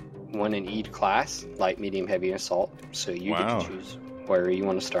 4. One in each class, light, medium, heavy, and assault. So you get to choose where you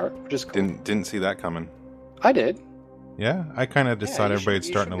want to start, which is cool. Didn't see that coming. I did. Yeah, I kind of decided everybody'd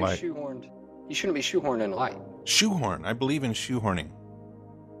start in a light. You shouldn't be shoehorned in light. Shoehorn. I believe in shoehorning.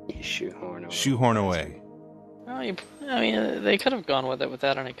 You shoehorn away. Shoehorn away. Well, I mean, they could have gone with it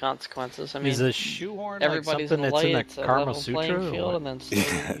without any consequences. I mean, is a shoehorn everybody's like in the something light, that's in it's the a Karma level Sutra? playing field, and then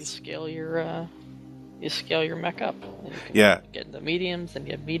slowly you scale your mech up. You can get the mediums, and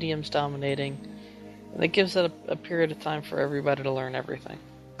you have mediums dominating. And it gives it a period of time for everybody to learn everything.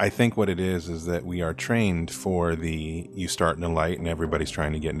 I think what it is that we are trained for you start in the light and everybody's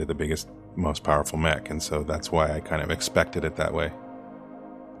trying to get into the biggest, most powerful mech. And so that's why I kind of expected it that way.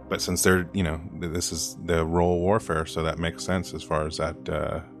 But since they're, you know, this is the role warfare, so that makes sense as far as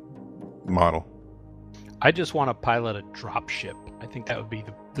that model. I just want to pilot a dropship. I think that would be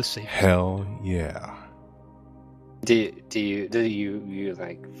the safest. Hell yeah. Do you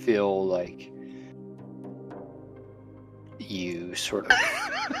like feel like you sort of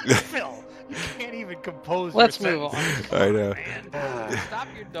Phil, you can't even compose. Let's move on. I know. Stop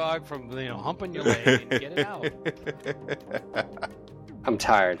your dog from humping your leg and get it out. I'm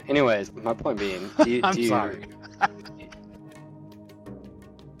tired. Anyways, my point being, I'm sorry.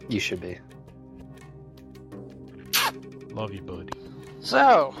 You should be. Love you, buddy.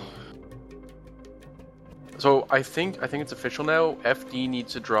 So I think it's official now. FD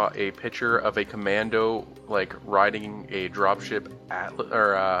needs to draw a picture of a commando like riding a dropship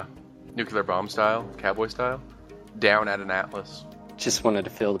nuclear bomb style, cowboy style, down at an Atlas. Just wanted to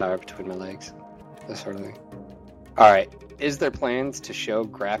feel the power between my legs, that sort of thing. All right. Is there plans to show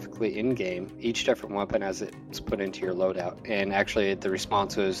graphically in-game each different weapon as it's put into your loadout? And actually, the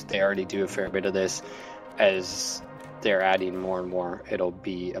response was they already do a fair bit of this. As they're adding more and more, it'll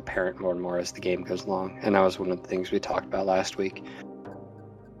be apparent more and more as the game goes along. And that was one of the things we talked about last week.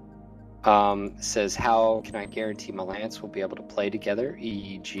 Says, how can I guarantee my Lance will be able to play together,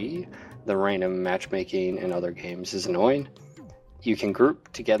 e.g. the random matchmaking in other games is annoying. You can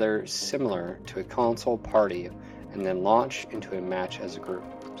group together similar to a console party and then launch into a match as a group.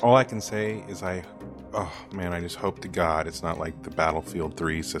 All I can say is I just hope to God it's not like the Battlefield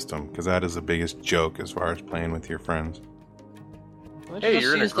 3 system, because that is the biggest joke as far as playing with your friends. Well, Hey, just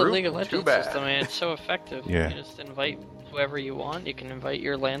you're in a use the group? League of Too Legends bad. system, and it's so effective. Yeah. You just invite whoever you want. You can invite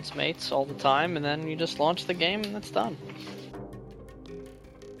your Lance mates all the time, and then you just launch the game, and it's done.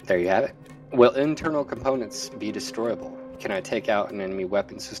 There you have it. Will internal components be destroyable? Can I take out an enemy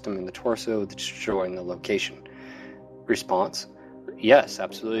weapon system in the torso, destroying the location? Response: yes,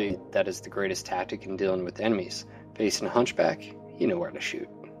 absolutely. That is the greatest tactic in dealing with enemies. Facing a hunchback, you know where to shoot.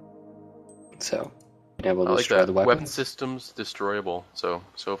 So, being able I to like destroy that. the Weapon weapon. systems destroyable. So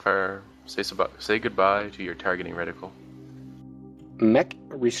far, say goodbye to your targeting reticle. Mech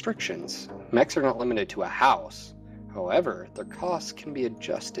restrictions. Mechs are not limited to a house. However, their costs can be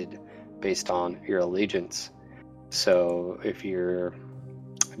adjusted based on your allegiance. So if you're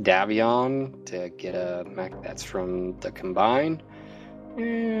Davion to get a mech that's from the Combine,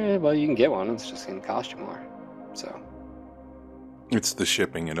 well, you can get one. It's just going to cost you more. So, It's the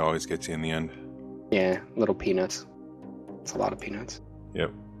shipping, it always gets you in the end. yeah, little peanuts. It's a lot of peanuts.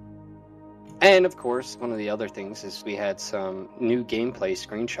 Yep. And of course, one of the other things is we had some new gameplay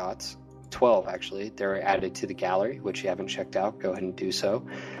screenshots. 12 actually. They're added to the gallery, which you haven't checked out. Go ahead and do so.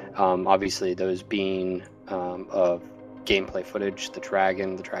 Obviously, those being of gameplay footage. The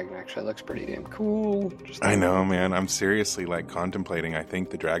dragon actually looks pretty damn cool. I know, man. I'm seriously contemplating. I think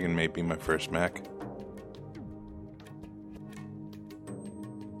the dragon may be my first mech.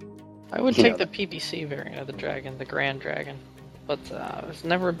 I would You take know the PPC variant of the dragon, the Grand Dragon, but I was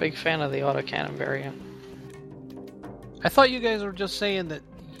never a big fan of the autocannon variant. I thought you guys were just saying that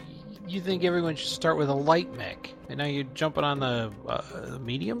you think everyone should start with a light mech, and now you're jumping on the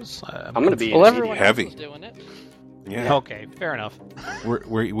mediums? I'm going to be Well, in everyone Heavy. else was doing it. Yeah. Okay, fair enough.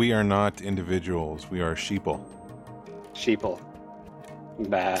 We are not individuals. We are sheeple. Sheeple.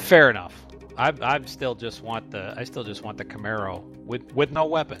 Bah. Fair enough. I still just want the Camaro with no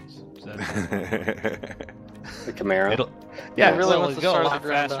weapons. So The Camaro. yeah, It really well, wants it'll to go a start at lot the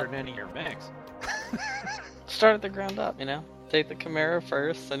ground faster up. than any of your mechs. Start at the ground up, you know? Take the Camaro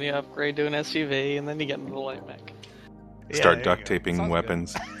first, then you upgrade to an SUV, and then you get into the light mech. Start duct taping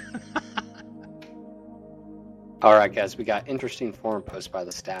weapons. All right, guys, we got interesting forum posts by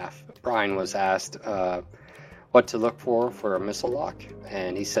the staff. Brian was asked what to look for a missile lock,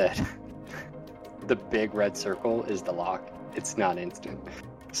 and he said the big red circle is the lock. It's not instant.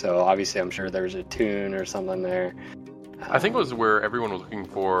 So obviously, I'm sure there's a tune or something there. I think it was where everyone was looking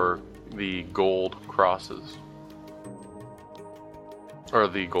for the gold crosses. Or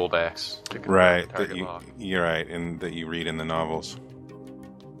the gold axe. to convert Right. target lock. You're right, and that you read in the novels.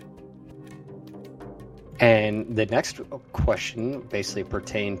 And the next question basically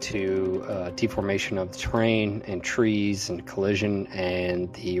pertained to deformation of the terrain and trees and collision.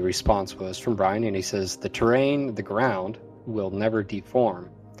 And the response was from Brian, and he says the terrain, the ground, will never deform.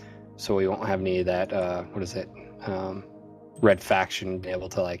 So we won't have any of that, red faction be able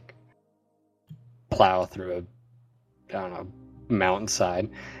to plow through a mountainside.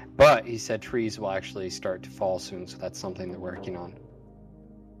 But he said trees will actually start to fall soon, so that's something they're working on.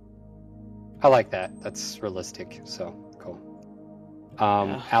 I like that. That's realistic, so cool.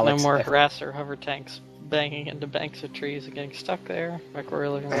 Yeah, Alex, no more harasser hover tanks banging into banks of trees and getting stuck there, like we're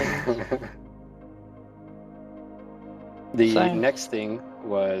living right. The Same. next thing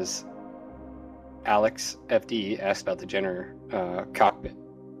was Alex FD asked about the Jenner cockpit,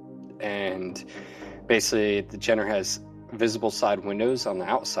 and basically the Jenner has visible side windows on the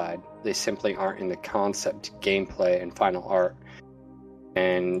outside. They simply aren't in the concept, gameplay, and final art.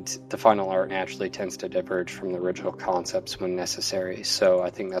 And the final art naturally tends to diverge from the original concepts when necessary. So I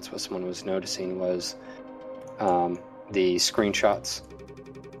think that's what someone was noticing was the screenshots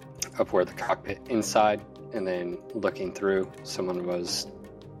of where the cockpit inside, and then looking through, someone was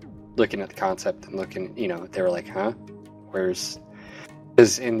looking at the concept and looking, they were like, huh? Where's...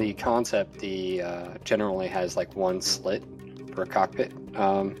 Because in the concept, the generally has one slit for a cockpit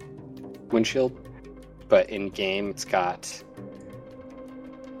windshield, but in game it's got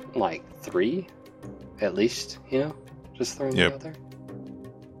 3 at least, just throwing it out there.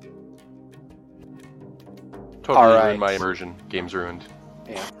 Totally All right. ruined my immersion. Game's ruined.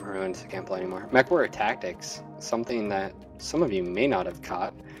 Yeah, ruined. Can't play anymore. MechWarrior Tactics, something that some of you may not have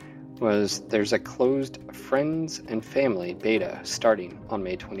caught, was there's a closed friends and family beta starting on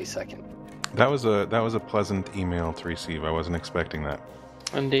May 22nd. That was a pleasant email to receive. I wasn't expecting that.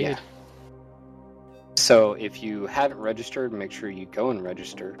 Indeed. Yeah. So if you haven't registered, make sure you go and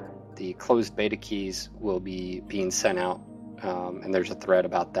register. The closed beta keys will be being sent out, and there's a thread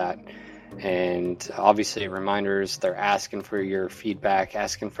about that. And obviously reminders, they're asking for your feedback,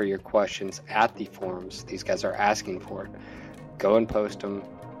 asking for your questions at the forums. These guys are asking for it. Go and post them,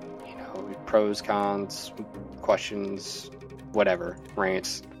 pros, cons, questions, whatever,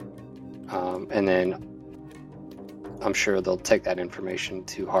 rants. And then I'm sure they'll take that information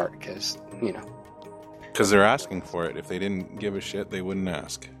to heart because, Because they're asking for it. If they didn't give a shit, they wouldn't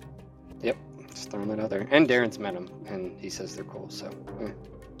ask. Yep, just throwing that out there. And Darren's met them, and he says they're cool, so...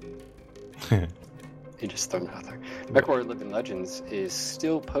 He just thrown it out there. MechWarrior Living Legends is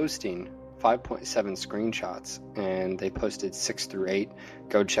still posting 5.7 screenshots, and they posted 6 through 8.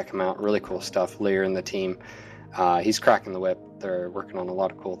 Go check them out. Really cool stuff. Lear and the team, he's cracking the whip. They're working on a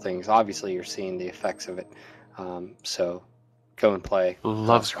lot of cool things. Obviously, you're seeing the effects of it. So go and play.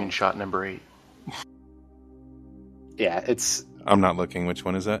 Love screenshot number 8. Yeah, it's... I'm not looking. Which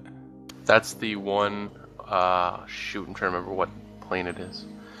one is that? That's the one... shoot, I'm trying to remember what plane it is.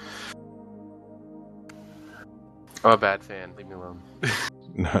 I'm a bad fan. Leave me alone.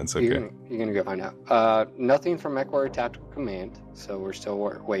 No, it's okay. You're gonna go find out. Nothing from MechWarrior Tactical Command, so we're still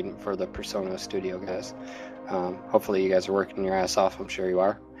waiting for the Persona Studio guys. Hopefully you guys are working your ass off. I'm sure you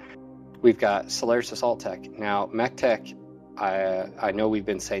are. We've got Solaris Assault Tech. Now, Mech Tech, I know we've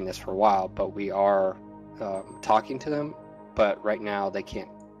been saying this for a while, but we are talking to them. But right now they can't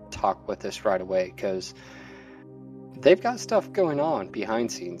talk with us right away because they've got stuff going on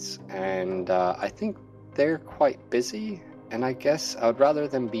behind scenes, and I think they're quite busy. And I guess I would rather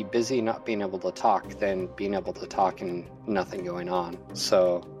them be busy not being able to talk than being able to talk and nothing going on.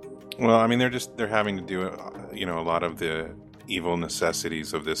 So, well, I mean, they're having to do a lot of the evil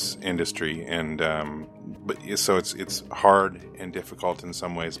necessities of this industry, and but so it's hard and difficult in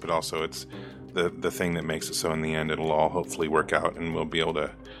some ways, but also it's the thing that makes it so in the end it'll all hopefully work out, and we'll be able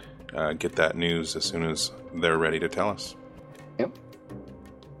to get that news as soon as they're ready to tell us. Yep.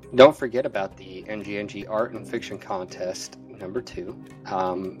 Don't forget about the NGNG Art and Fiction Contest number 2.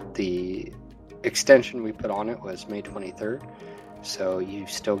 The extension we put on it was May 23rd, so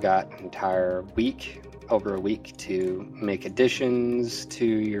you've still got an entire week, over a week, to make additions to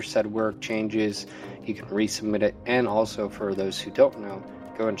your said work, changes. You can resubmit it, and also for those who don't know,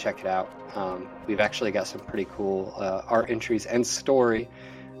 go and check it out. We've actually got some pretty cool art entries and story,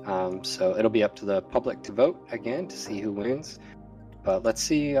 so it'll be up to the public to vote again to see who wins. But let's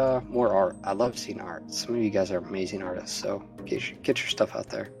see more art. I love seeing art. Some of you guys are amazing artists, so get your stuff out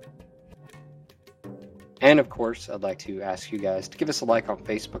there. And of course, I'd like to ask you guys to give us a like on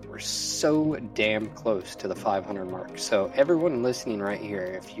Facebook. We're so damn close to the 500 mark. So everyone listening right here,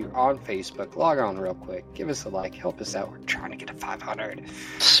 if you're on Facebook, log on real quick. Give us a like. Help us out. We're trying to get to 500.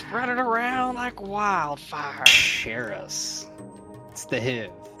 Spread it around like wildfire. Share us. It's the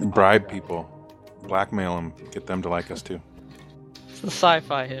HIV. Bribe people. Blackmail them. Get them to like us too. It's the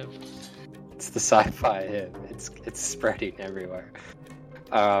sci-fi HIV. It's the sci-fi HIV. It's spreading everywhere.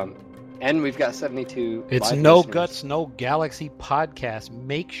 And we've got 72. It's live No listeners. Guts, No Galaxy podcast.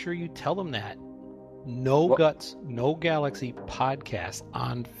 Make sure you tell them that. No Guts, No Galaxy podcast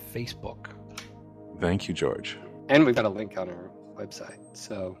on Facebook. Thank you, George. And we've got a link on our website.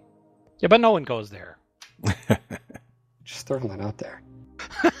 So Yeah, but no one goes there. just throwing that out there.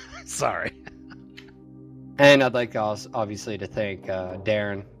 Sorry. And I'd like obviously to thank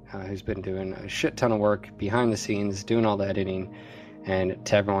Darren, who's been doing a shit ton of work behind the scenes, doing all the editing, and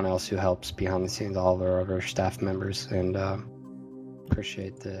to everyone else who helps behind the scenes, all of our other staff members, and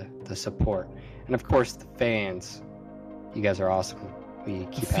appreciate the support. And of course, the fans. You guys are awesome. We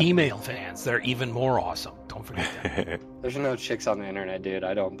keep Female fans, they're even more awesome. Don't forget that. There's no chicks on the internet, dude.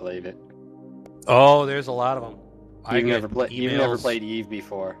 I don't believe it. Oh, there's a lot of them. You've never played Eve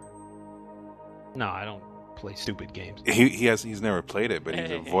before. No, I don't play stupid games. He's never played it, but he's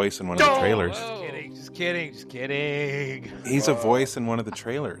a voice in one of the trailers. Just kidding. He's a voice in one of the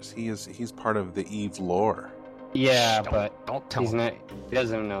trailers. He's part of the Eve lore. Yeah, Don't tell he's him. not. He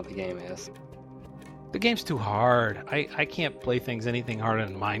doesn't even know what the game is. The game's too hard. I can't play things anything harder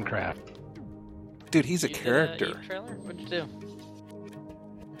than Minecraft. Dude, he's a You did character. Eve trailer? What'd you do?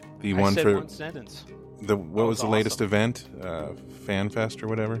 The I one said for one sentence. what was the latest event? FanFest or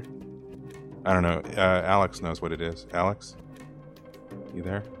whatever? I don't know. Alex knows what it is. Alex? You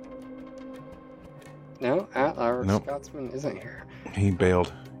there? No, our Nope. Scotsman isn't here. He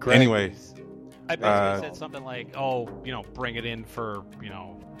bailed. Greg Anyway, is- I basically said something like, bring it in for,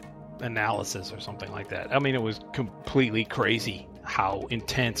 analysis or something like that. I mean, it was completely crazy how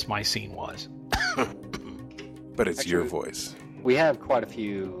intense my scene was. but it's your Actually- voice. we have quite a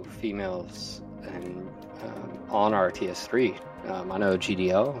few females and on RTS3. I know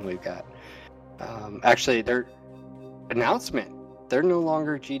GDL. We've got actually their announcement. They're no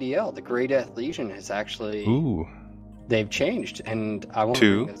longer GDL. The Grey Death Legion has actually they've changed, and I want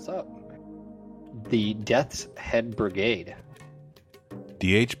to bring this up. The Death's Head Brigade.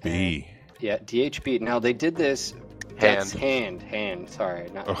 DHB. Yeah, DHB. Now they did this. Hand. Sorry,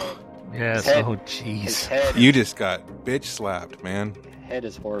 not head. Yes. Head, oh, jeez. You just got bitch slapped, man. Head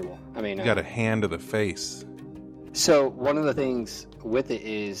is horrible. I mean, you got a hand to the face. So one of the things with it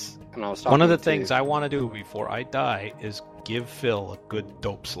is, and I was talking one of the things I want to do before I die is give Phil a good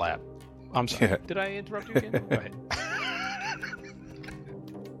dope slap. I'm sorry. Yeah. Did I interrupt you again? Go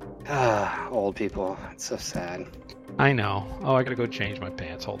ahead. Old people. It's so sad. I know. Oh, I gotta go change my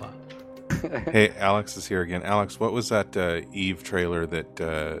pants. Hold on. Hey, Alex is here again. Alex, what was that Eve trailer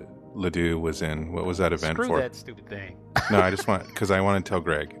that Ledoux was in? What was that event for? Screw that stupid thing. No, I just want because I want to tell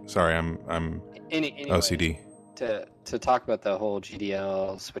Greg. Sorry, I'm anyway, OCD. To talk about the whole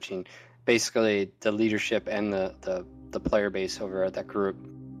GDL switching, basically the leadership and the player base over at that group,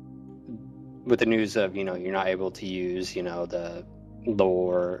 with the news of you're not able to use the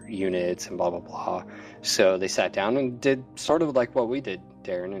lore units and blah blah blah. So they sat down and did sort of like what we did,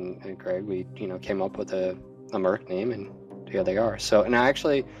 Darren and Greg. We came up with a Merc name, and here they are. So, and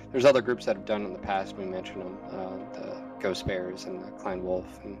actually there's other groups that have done it in the past. We mentioned them, the Ghost Bears and the Clan Wolf,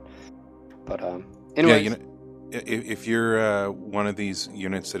 but anyways. Yeah, if you're one of these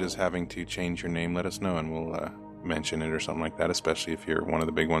units that is having to change your name, let us know and we'll mention it or something like that, especially if you're one of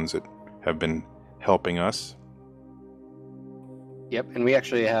the big ones that have been helping us. Yep, and we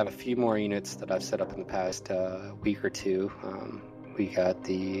actually have a few more units that I've set up in the past week or two. We got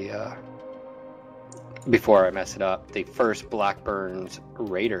the, before I mess it up, the first Blackburns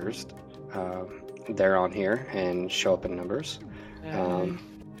Raiders. They're on here and show up in numbers.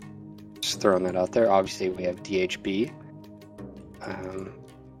 Just throwing that out there. Obviously, we have DHB. I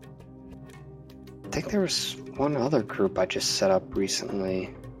think there was one other group I just set up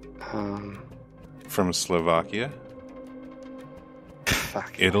recently. From Slovakia?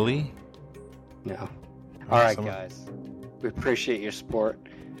 Fuck. Italy? No. All right, guys. We appreciate your support.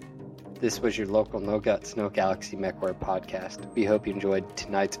 This was your local No Guts, No Galaxy MechWarrior podcast. We hope you enjoyed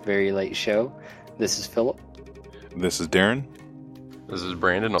tonight's very late show. This is Philip. This is Darren. This is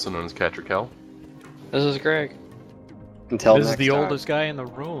Brandon, also known as Catrikel. This is Greg. Until this next is the time. oldest guy in the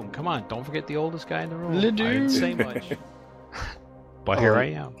room. Come on, don't forget the oldest guy in the room. Ledoux. I didn't say much. But here I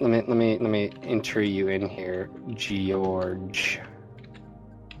am. Let me enter you in here, George.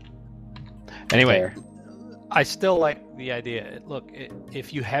 Anyway, there. I still like the idea. Look,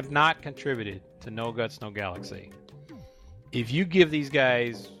 if you have not contributed to No Guts, No Galaxy, if you give these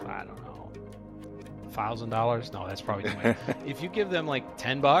guys, I don't know, $1,000? No, that's probably too much. If you give them like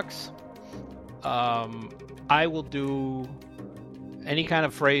 $10, I will do any kind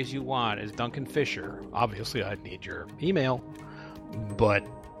of phrase you want as Duncan Fisher. Obviously, I'd need your email, but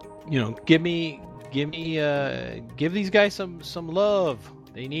give these guys some love.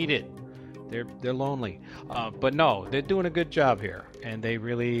 They need it. They're lonely, but no, they're doing a good job here, and they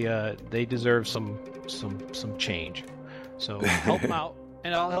really they deserve some change. So help them out,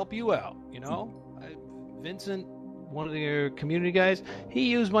 and I'll help you out. Vincent, one of your community guys, he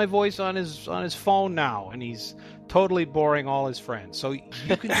used my voice on his phone now, and he's totally boring all his friends. So you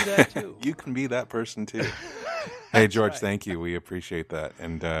can do that too. You can be that person too. Hey George, thank you. We appreciate that,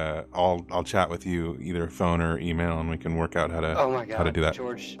 and I'll chat with you either phone or email, and we can work out how to do that.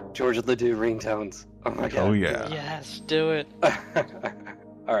 George Ledoux ringtones. Oh my god. Oh yeah. Yes, do it.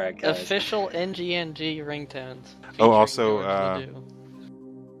 All right, guys. Official NGNG ringtones. Oh, also, Ledoux.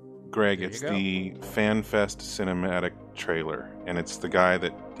 Greg, it's the FanFest cinematic trailer, and it's the guy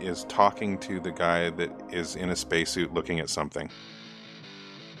that is talking to the guy that is in a spacesuit looking at something.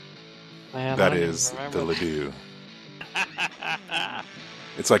 Man, that is the Ledoux.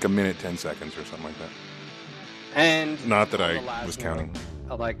 It's like 1 minute 10 seconds or something like that. And not that I was counting.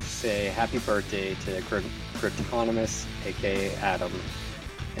 I'd like to say happy birthday to Cryptonimus, aka Adam.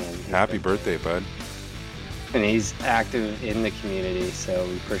 And happy birthday, bud. And he's active in the community, so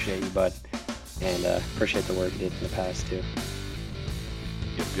we appreciate you, bud. And appreciate the work you did in the past, too.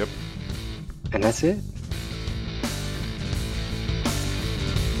 Yep. And that's it.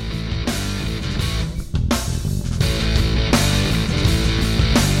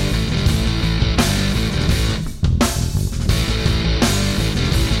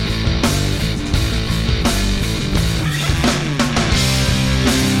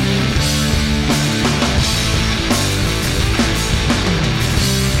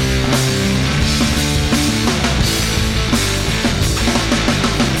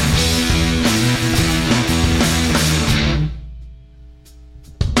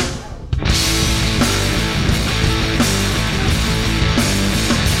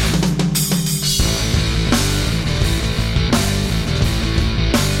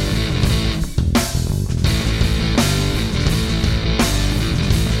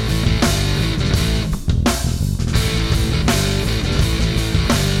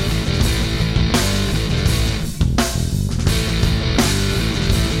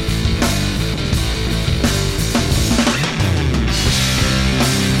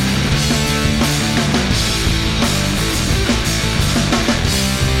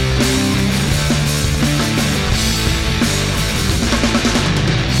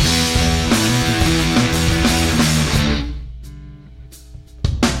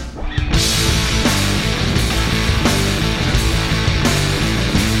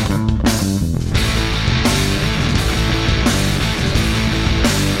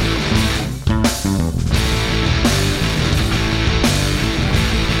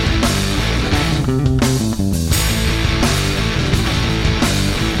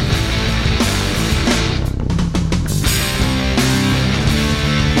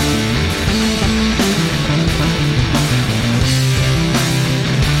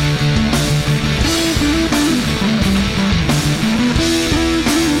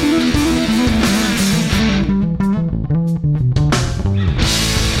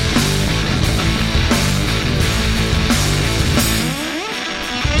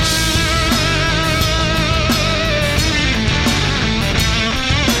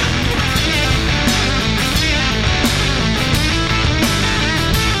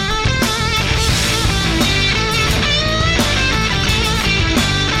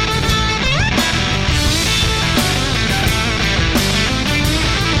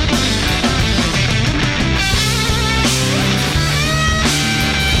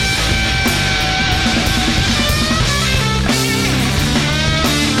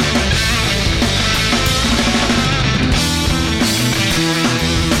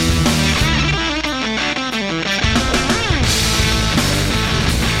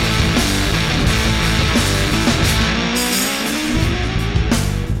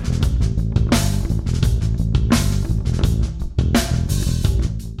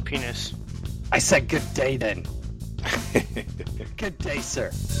 said good day then. Good day,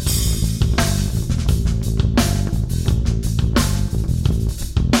 sir.